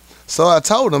suddenly. So I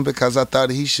told him because I thought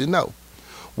he should know.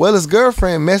 Well, his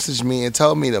girlfriend messaged me and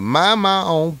told me to mind my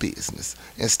own business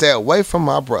and stay away from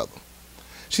my brother.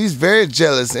 She's very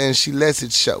jealous and she lets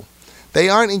it show. They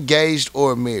aren't engaged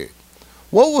or married.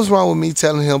 What was wrong with me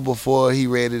telling him before he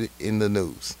read it in the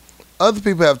news? Other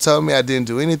people have told me I didn't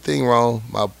do anything wrong.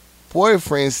 My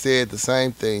boyfriend said the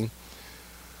same thing.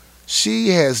 She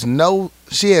has now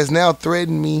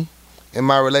threatened me in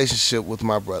my relationship with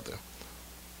my brother.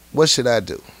 What should I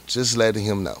do? Just letting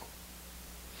him know.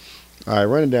 All right,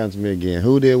 run it down to me again.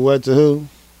 Who did what to who?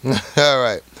 All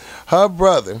right. Her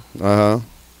brother Uh huh.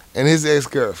 and his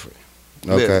ex-girlfriend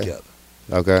live Okay. together.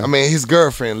 Okay. I mean, his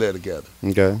girlfriend lived together.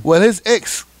 Okay. Well, his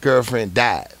ex-girlfriend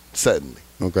died suddenly.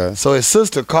 Okay. So his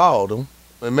sister called him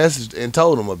and messaged and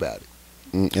told him about it.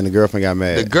 And the girlfriend got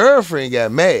mad. The girlfriend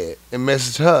got mad and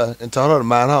messaged her and told her to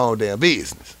mind her own damn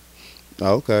business.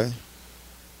 Oh, okay.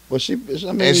 Well, I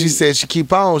mean, And she said she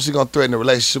keep on, she gonna threaten the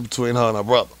relationship between her and her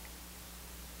brother.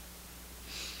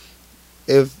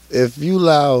 if you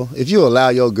allow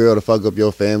your girl to fuck up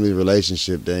your family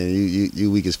relationship, then you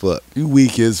weak as fuck. You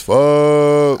weak as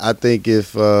fuck. I think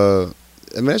that's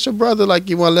your brother. Like,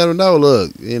 you want to let him know.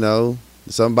 Look,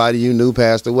 somebody you knew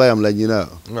passed away. I'm letting you know.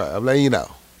 Right, I'm letting you know.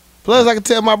 Plus, I can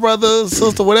tell my brother,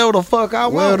 sister, whatever the fuck I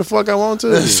want. Whatever the fuck I want to.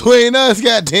 Between us,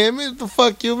 goddamn it, the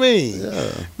fuck you mean?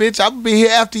 Yeah. Bitch, I'm gonna be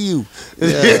here after you.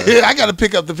 Yeah. I gotta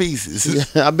pick up the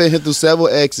pieces. I've been here through several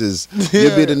exes.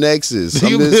 You'll be the nexus.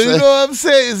 You know what I'm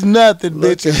saying? It's nothing,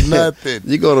 bitch. It's nothing.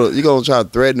 You gonna try to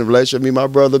threaten the relationship with me, my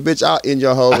brother, bitch. I'll end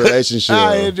your whole relationship.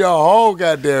 I end your whole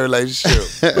goddamn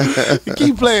relationship. You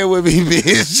keep playing with me,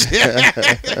 bitch.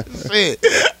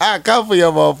 Shit, I come for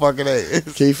your motherfucking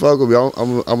ass. Keep fucking with me.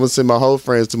 I'm gonna send my whole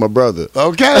friends to my brother.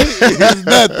 Okay, it's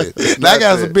nothing. Now I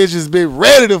got some bitches been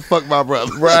ready to fuck my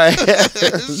brother. Right.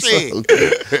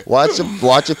 Shit. Watch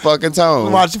your fucking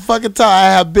tone. Watch your fucking time. I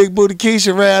have big booty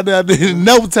Keisha around there in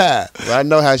no time. I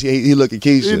know how he look at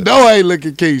Keisha. You know I ain't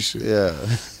looking Keisha.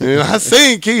 Yeah. You know, I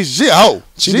seen Keisha. She hoe.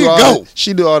 She do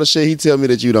she do all the shit he tell me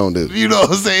that you don't do. You know what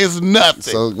I'm saying? It's nothing.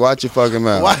 So watch your fucking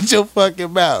mouth. Watch your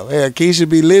fucking mouth. Hey, Keisha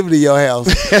be living in your house.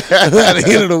 At the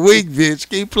end of the week, bitch.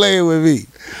 Keep playing with me.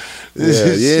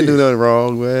 Yeah, you ain't do nothing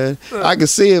wrong, man. I can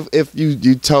see if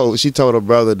she told her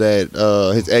brother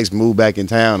that his ex moved back in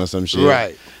town or some shit.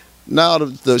 Right.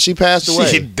 No, she passed away.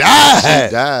 She died.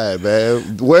 She died,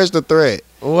 man. Where's the threat?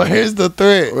 Where's the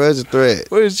threat? Where's the threat?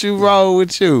 Where's you wrong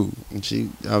with you? Shit.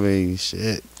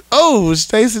 Oh,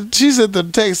 Stacey, she sent the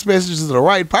text messages to the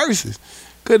right person.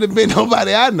 Couldn't have been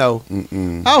nobody I know.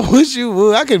 Mm-mm. I wish you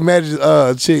would. I can imagine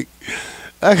a chick.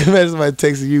 I can imagine somebody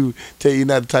texting you, tell you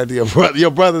not to talk to your brother.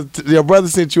 Your brother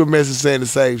sent you a message saying the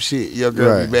same shit. Your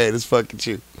girl Right. be mad as fuck at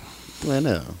you. Man,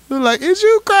 no. You're like, is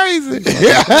you crazy?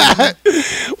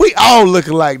 We all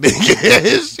looking like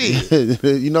nigga. Shit.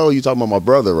 You talking about my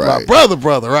brother, right? My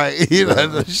brother, right? You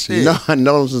know, shit. I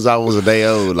know him since I was a day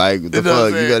old. Like, what the You know what I'm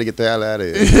fuck? You saying? gotta get the hell out of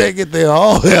You here. can't get the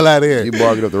whole hell out of here. You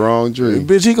barking up the wrong tree.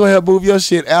 Bitch, he gonna help move your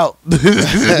shit out. The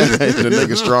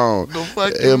nigga strong. The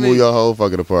fuck you He'll move mean? your whole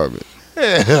fucking apartment.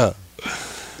 Yeah.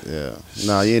 Yeah.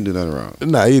 Nah, you ain't do nothing wrong.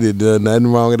 Nah, he didn't do nothing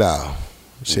wrong at all.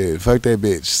 Shit, fuck that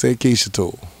bitch. Say Keisha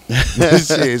to her.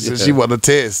 Shit, so she want to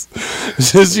test.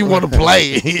 She want to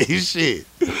play. Shit.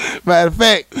 Matter of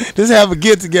fact, just have a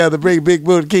get together, bring Big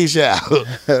Booty Keisha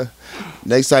out.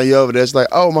 Next time you over there, it's like,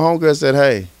 oh, my homegirl said,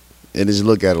 hey. And just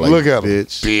look at her like, Look at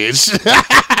bitch.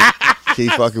 Bitch.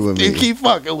 Keep fucking with me. Keep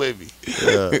fucking with me.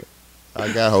 Yeah.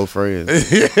 I got whole friends.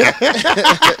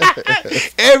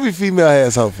 Every female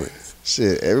has whole friends.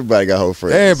 Shit, everybody got whole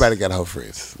friends. Everybody got whole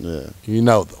friends. Yeah. You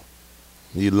know them.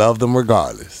 You love them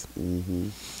regardless. Mm-hmm.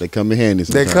 They come in handy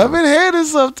sometimes. They come in handy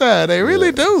sometimes. They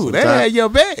really do. They have your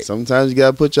back. Sometimes you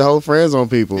got to put your whole friends on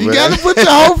people, man. You got to put your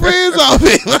whole friends on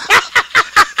people.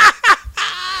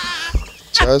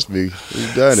 Trust me.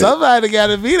 We've done it. Somebody got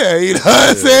to be there. You know what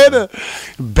I'm saying? To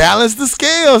balance the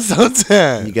scales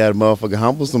sometimes. You got to motherfucking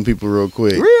humble some people real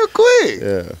quick. Real quick.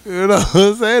 Yeah. You know what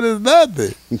I'm saying? It's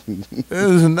nothing.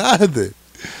 It's nothing.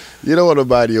 You don't want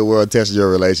nobody in your world testing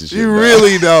your relationship. You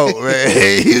really don't,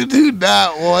 man. You do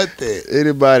not want that.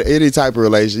 Anybody, any type of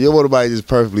relationship. You don't want nobody just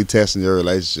perfectly testing your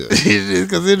relationship.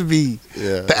 Because it'd be,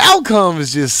 Yeah. the outcome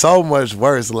is just so much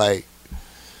worse. Like,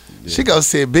 she gonna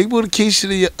send Big Booty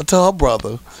Keisha to her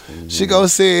brother. Mm-hmm. She gonna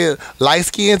send light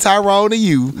skinned Tyrone to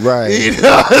you. Right. You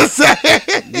know what I'm saying?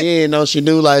 You didn't know she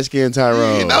knew light skinned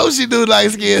Tyrone. You know she do light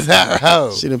skinned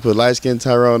Tyrone. She didn't put light skinned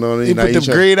Tyrone on it. He put them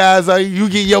green eyes on you. You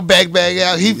get your back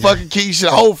out. He fucking Keisha.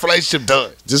 The whole relationship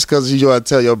done. Just because you want to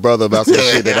tell your brother about some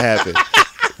shit that happened.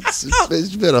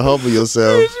 You better humble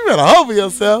yourself. You better humble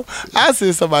yourself. I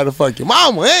send somebody to fuck your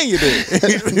mama and you did.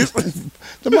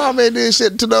 The mom ain't did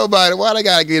shit to nobody. Why they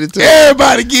gotta get it to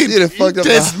Everybody get You done it. fucked up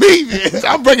Just me, man.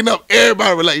 I'm breaking up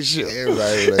everybody's relationship.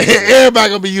 everybody? Everybody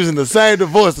gonna be using the same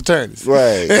divorce attorneys.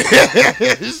 Right.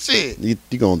 Shit. You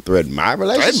gonna threaten my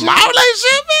relationship? That's my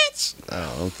relationship, bitch.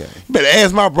 Oh, okay. You better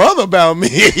ask my brother about me.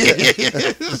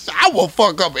 I will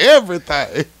fuck up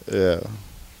everything. Yeah.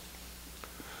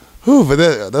 Whew, but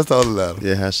that's the other letter.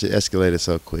 Yeah, how shit escalated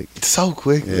so quick. So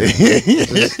quick. Yeah.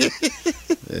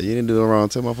 Yeah, you didn't do it wrong.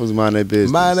 Tell motherfuckers mind their business.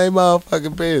 Mind they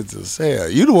motherfucking business. Hell,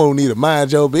 you the one who need to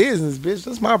mind your business, bitch.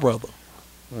 That's my brother.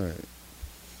 Right.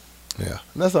 Yeah,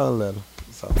 that's all the letter.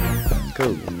 So,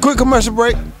 Cool. quick commercial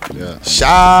break. Yeah.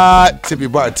 Shot Tippy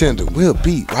Bartender. We'll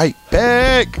be right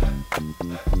back.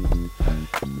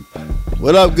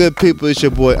 What up, good people? It's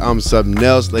your boy, I'm something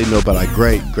else. Let you know about our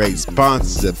great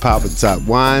sponsors at Papa Top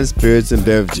Wine, Spirits, and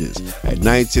Beverages at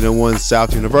 1901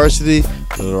 South University,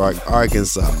 Little Rock,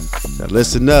 Arkansas. Now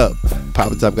listen up.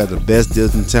 Papa Top got the best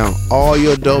deals in town. All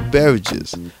your adult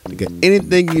beverages. They got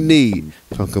anything you need,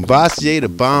 from Courvoisier to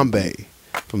Bombay,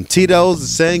 from Tito's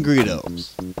to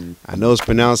Sangritos. I know it's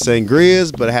pronounced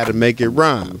Sangrias, but I had to make it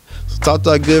rhyme. So talk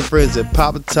to our good friends at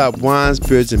Papa Top Wine,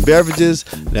 Spirits, and Beverages.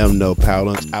 Let them know Power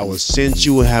Lunch I will send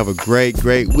you and have a great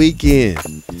weekend.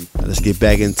 Now let's get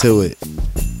back into it.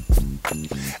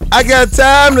 I got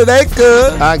time today,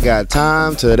 cuz. I got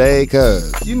time today,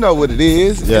 cuz. You know what it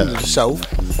is. Yeah. End of the show.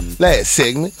 Last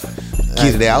segment.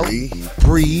 Get it out.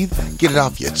 Breathe. Get it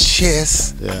off your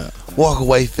chest. Yeah. Walk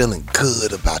away feeling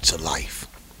good about your life.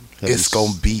 It's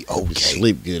gonna be okay.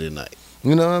 Sleep good at night.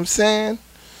 You know what I'm saying?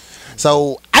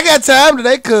 So I got time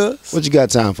today, cuz. What you got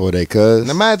time for today, cuz?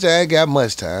 Now mind you, I ain't got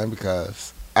much time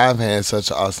because I've had such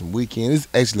an awesome weekend. It's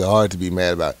actually hard to be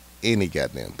mad about any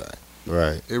goddamn thing.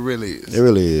 Right. It really is. It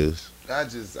really is.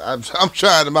 I'm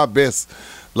trying my best,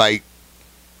 like,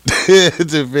 to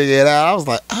figure it out. I was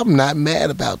like, I'm not mad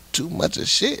about too much of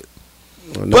shit.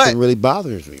 Well, nothing really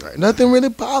bothers me right now. Nothing really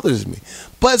bothers me.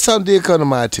 But something did come to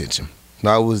my attention.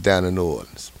 I was down in New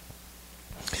Orleans.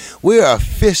 We are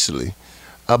officially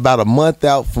about a month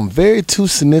out from two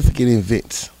significant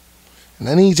events. And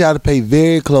I need y'all to pay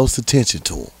very close attention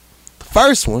to them. The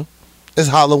first one is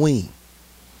Halloween.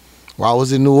 While I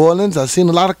was in New Orleans, I seen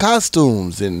a lot of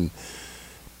costumes and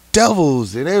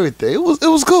devils and everything. It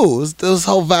was cool. It was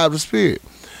whole vibe of spirit.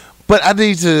 But I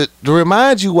need to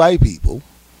remind you white people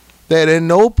that at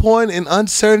no point in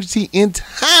uncertainty in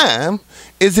time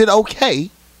is it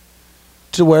okay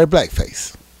to wear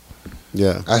blackface.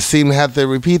 Yeah. I seem to have to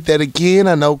repeat that again.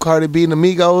 I know Cardi B and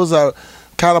Amigos are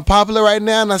kind of popular right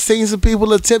now, and I've seen some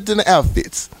people attempting the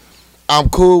outfits. I'm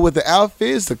cool with the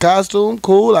outfits, the costume,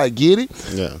 cool, I get it.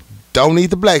 Yeah. Don't need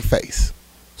the blackface.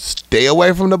 Stay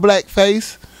away from the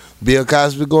blackface. Bill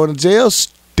Cosby going to jail,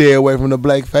 stay away from the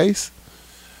blackface.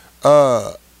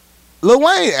 Lil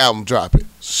Wayne album dropping,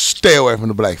 stay away from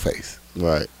the blackface.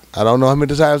 Right. I don't know how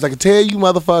many times I can tell you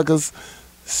motherfuckers,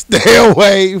 stay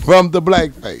away from the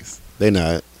blackface. They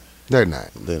not. They're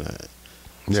not. They not.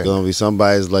 It's gonna be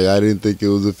somebody's like, I didn't think it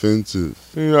was offensive.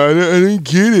 Yeah, I didn't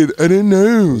get it. I didn't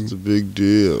know. It's a big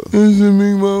deal. It's a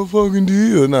big motherfucking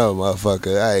deal. No,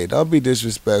 motherfucker. Hey, don't be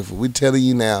disrespectful. We telling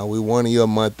you now. We wanting you a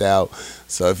month out.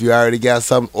 So if you already got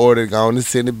something ordered, go on and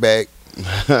send it back. You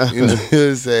know what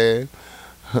I'm saying?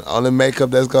 Only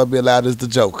makeup that's gonna be allowed is the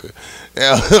Joker.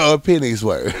 Or Penny's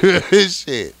worth.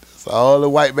 Shit. That's all the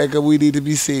white makeup we need to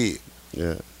be seeing.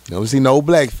 Yeah. Don't see no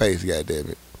blackface,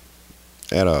 goddammit.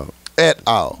 At all. At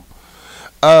all.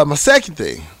 My second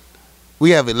thing,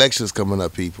 we have elections coming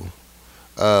up, people.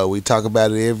 We talk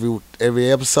about it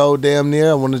every episode, damn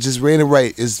near. I want to just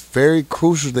reiterate, it's very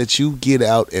crucial that you get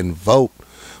out and vote.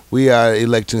 We are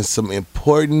electing some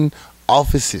important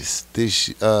offices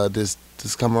this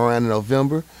come around in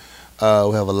November. We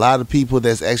have a lot of people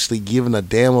that's actually giving a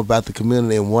damn about the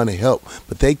community and want to help,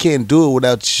 but they can't do it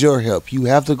without your help. You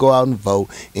have to go out and vote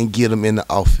and get them in the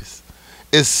office.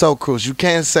 It's so crucial. You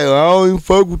can't say, I don't even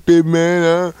fuck with that,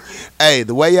 man. Hey,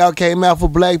 the way y'all came out for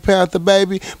Black Panther,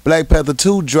 baby, Black Panther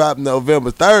 2 dropped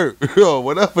November 3rd, or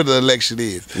whatever the election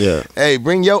is. Yeah. Hey,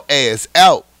 bring your ass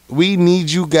out. We need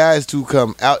you guys to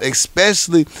come out,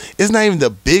 especially, it's not even the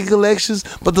big elections,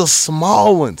 but the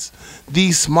small ones.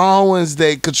 These small ones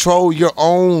that control your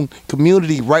own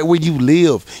community right where you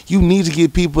live. You need to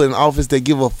get people in office that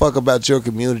give a fuck about your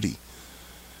community.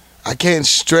 I can't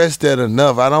stress that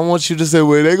enough. I don't want you to say,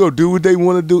 well, they gonna do what they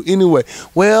want to do anyway.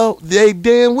 Well, they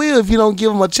damn will if you don't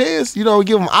give them a chance. You don't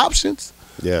give them options.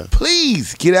 Yeah.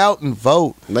 Please get out and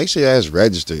vote. Make sure your ass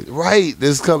registered. Right.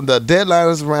 The deadline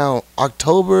is around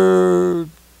October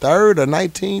 3rd or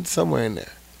 19th, somewhere in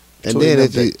there. And then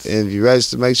if you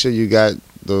register, make sure you got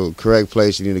the correct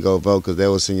place you need to go vote, because they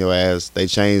will send your ass. They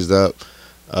changed up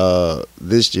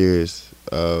this year's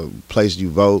place you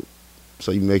vote.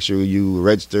 So you make sure you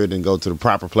registered and go to the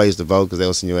proper place to vote, because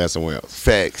they'll send your ass somewhere else.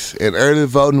 Facts. And early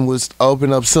voting was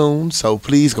open up soon, so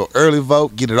please go early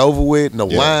vote, get it over with, no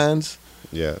lines.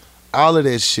 Yeah. All of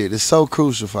that shit. It's so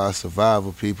crucial for our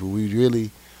survival, people. We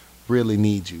really, really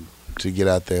need you to get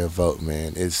out there and vote,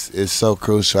 man. It's so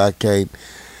crucial. I can't.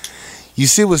 You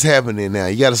see what's happening now.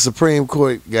 You got a Supreme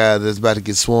Court guy that's about to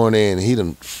get sworn in, and he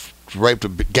done raped a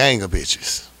gang of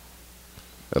bitches.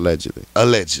 Allegedly.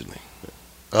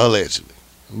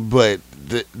 But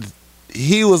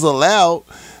he was allowed,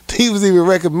 he was even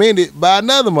recommended by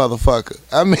another motherfucker.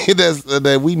 I mean,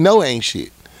 that we know ain't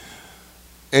shit.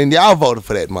 And y'all voted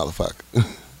for that motherfucker.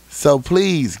 So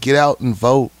please, get out and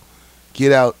vote.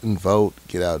 Get out and vote.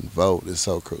 Get out and vote. It's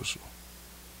so crucial.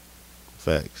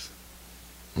 Facts.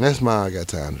 And that's my I got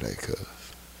time today, cuz.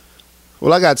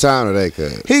 Well, I got time today,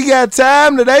 cuz. He got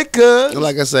time today, cuz.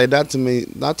 Like I say, not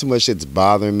too much shit's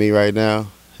bothering me right now.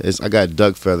 I got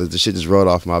duck feathers. The shit just rolled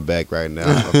off my back right now.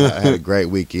 I had a great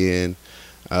weekend.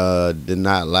 Did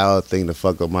not allow a thing to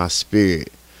fuck up my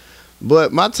spirit.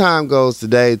 But my time goes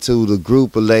today to the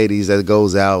group of ladies that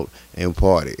goes out and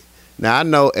party. Now, I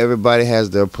know everybody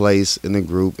has their place in the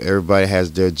group. Everybody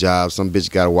has their job. Some bitch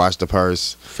got to watch the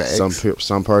purse. Facts.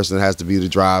 Some person has to be the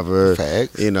driver.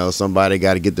 Facts. You know, somebody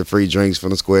got to get the free drinks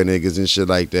from the square niggas and shit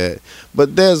like that.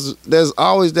 But there's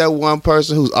always that one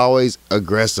person who's always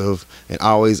aggressive and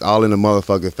always all in the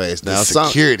motherfucking face. Now,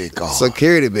 security guard.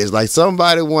 Security bitch. Like,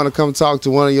 somebody want to come talk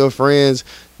to one of your friends.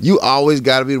 You always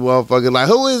got to be the motherfucker like,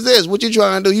 who is this? What you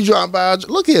trying to do? You trying to buy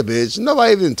Look here, bitch.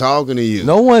 Nobody even talking to you.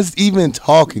 No one's even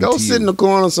talking to you. Go sit in the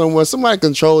corner somewhere. Somebody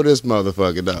control this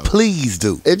motherfucker, though. Please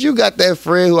do. If you got that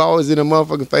friend who always in the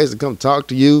motherfucking face to come talk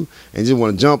to you and just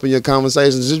want to jump in your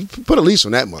conversations, just put a leash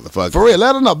on that motherfucker. For real,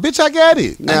 let her know. Bitch, I got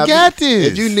it. Now, I got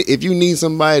this. If you need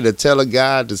somebody to tell a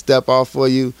guy to step off for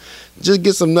you, just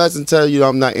get some nuts and tell you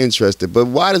I'm not interested. But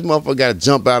why this motherfucker got to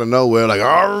jump out of nowhere like,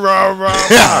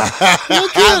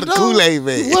 the Kool-Aid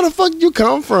man? Where the fuck you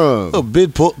come from? A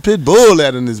pit bull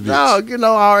out in this bitch.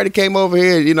 No, I already came over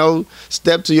here,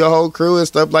 stepped to your whole crew and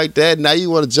stuff like that. Now you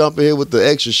want to jump in here with the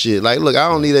extra shit. Like, look, I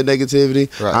don't need that negativity.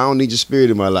 Right. I don't need your spirit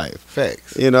in my life.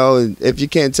 Facts. And if you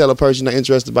can't tell a person you're not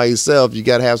interested by yourself, you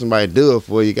got to have somebody do it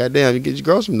for you. Goddamn, you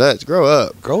grow some nuts. Grow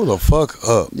up. Grow the fuck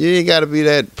up. You ain't got to be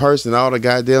that person all the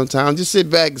goddamn time. Just sit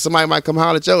back. Somebody might come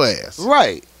holler at your ass.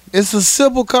 Right. It's a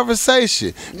simple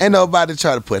conversation. Ain't nobody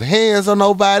try to put hands on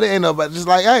nobody. Ain't nobody just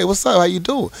like, hey, what's up? How you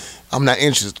doing? I'm not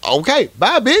interested. Okay,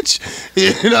 bye, bitch.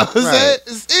 You know what I'm saying?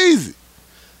 It's easy.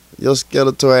 Your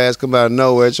skeletal ass come out of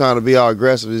nowhere trying to be all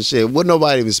aggressive and shit. Wasn't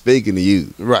nobody even speaking to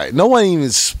you. Right. No one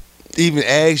even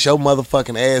asked your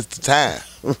motherfucking ass the time.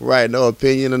 Right. No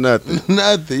opinion or nothing.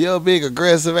 Nothing. Your big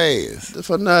aggressive ass.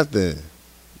 For nothing.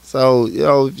 So,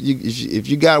 if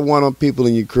you got one of people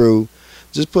in your crew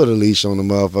Just put a leash on the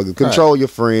motherfucker. Control your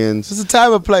friends. There's a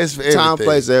time and place for everything. Time,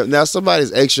 place. Now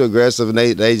somebody's extra aggressive and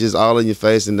they just all in your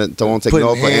face and don't want to take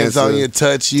no for hands answer. On you,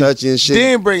 touch you and shit.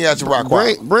 Then bring out your rock.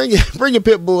 Bring your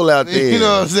pit bull out there. You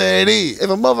know what I'm saying? If a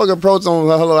motherfucker approach on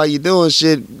hello, how you doing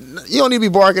shit, you don't need to be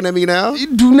barking at me now.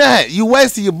 You do not. You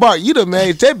wasted your bark. You done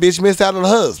made that bitch miss out on the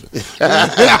husband.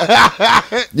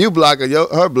 You blocking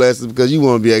her blessings because you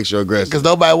want to be extra aggressive. Because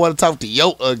nobody want to talk to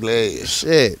your ugly ass.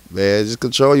 Shit, man. Just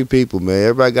control your people, man.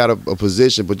 Everybody got a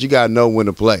position, but you got to know when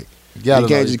to play. You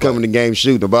can't just come in the game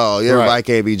shooting the ball. Everybody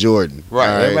can't be Jordan.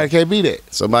 Right. Everybody can't be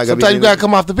that. Sometimes you got to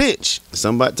come off the bench.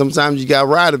 Sometimes you got to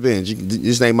ride the bench.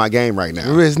 This ain't my game right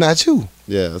now. It's not you.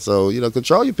 Yeah, so,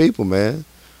 control your people, man.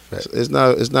 Right. It's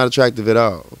not attractive at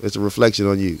all. It's a reflection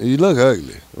on you. You look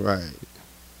ugly. Right.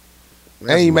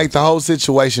 And you make the whole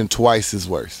situation twice as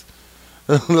worse.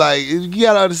 Like, you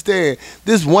got to understand,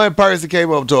 this one person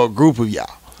came up to a group of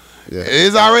y'all. Yeah.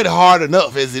 It's already hard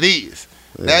enough as it is.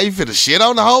 Yeah. Now you finna shit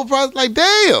on the whole process. Like,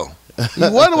 damn.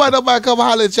 You wonder why nobody come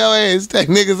holler at your ass. That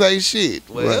niggas ain't shit.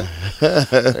 Well,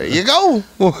 there you go.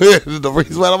 The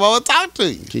reason why I'm gonna talk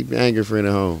to you. Keep your anger friend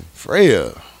at home. For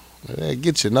real. That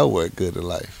get you nowhere good in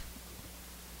life.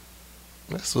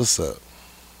 That's what's up.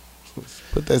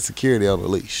 Put that security on the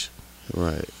leash.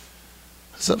 Right.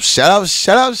 What's up? Shout outs.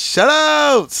 Shout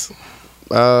outs.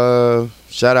 I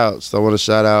want to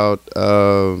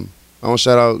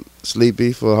shout out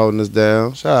Sleepy for holding us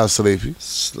down. Shout out Sleepy.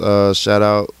 Shout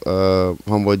out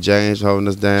homeboy James for holding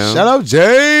us down. Shout out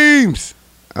James.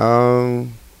 I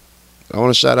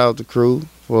want to shout out the crew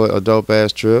for a dope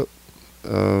ass trip. We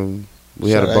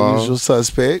had a ball. Usual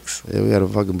suspects. Yeah, we had a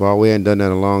fucking ball. We hadn't done that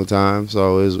in a long time,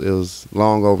 so it was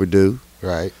long overdue.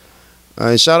 Right.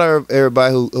 And shout out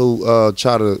everybody who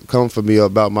try to come for me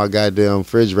about my goddamn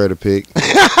refrigerator pick.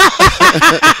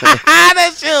 That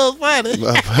shit was funny.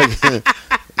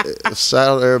 Shout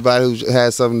out everybody who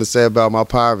had something to say about my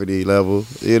poverty level.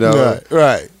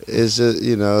 Right. It's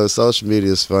just social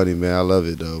media is funny, man. I love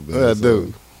it though, man. Yeah,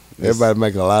 dude. Everybody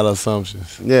making a lot of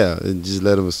assumptions. Yeah, and just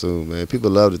let them assume, man.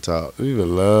 People love to talk. People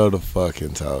love to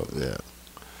fucking talk. Yeah.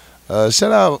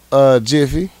 Shout out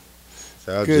Jiffy.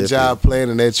 Good job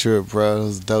planning that trip, bro. It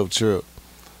was a dope trip.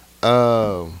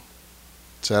 Shout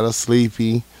out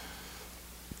Sleepy.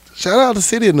 Shout out the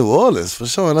city of New Orleans for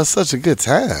showing us such a good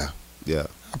time. Yeah.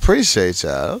 I appreciate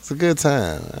y'all. It was a good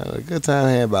time. A good time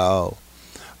had by all.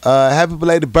 Happy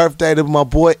belated birthday to my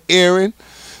boy Aaron.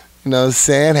 You know what I'm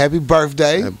saying? Happy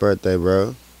birthday. Happy birthday,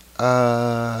 bro.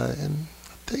 And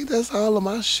I think that's all of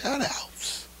my shout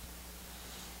outs.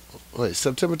 Wait,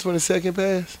 September 22nd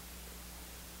passed?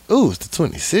 Ooh, it's the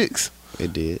 26th.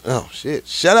 It did. Oh, shit.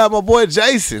 Shout out my boy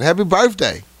Jason. Happy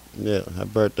birthday. Yeah, happy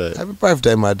birthday. Happy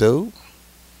birthday, my dude.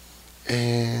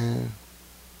 And,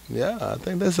 yeah, I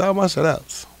think that's all my shout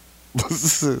outs.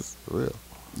 This is real.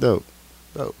 Dope.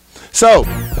 So,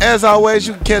 as always,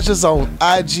 you can catch us on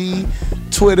IG,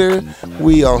 Twitter.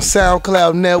 We on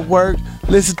SoundCloud Network.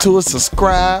 Listen to us,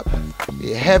 subscribe.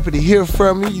 We're happy to hear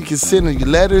from you. You can send your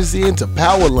letters in to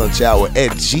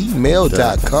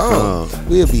powerlunchhour@gmail.com.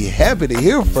 We'll be happy to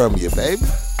hear from you, baby.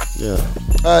 Yeah.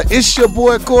 It's your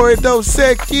boy Corey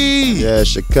Dosecki. Yeah,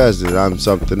 it's your cousin. I'm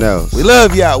something else. We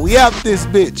love y'all. We out this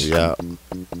bitch. Yeah.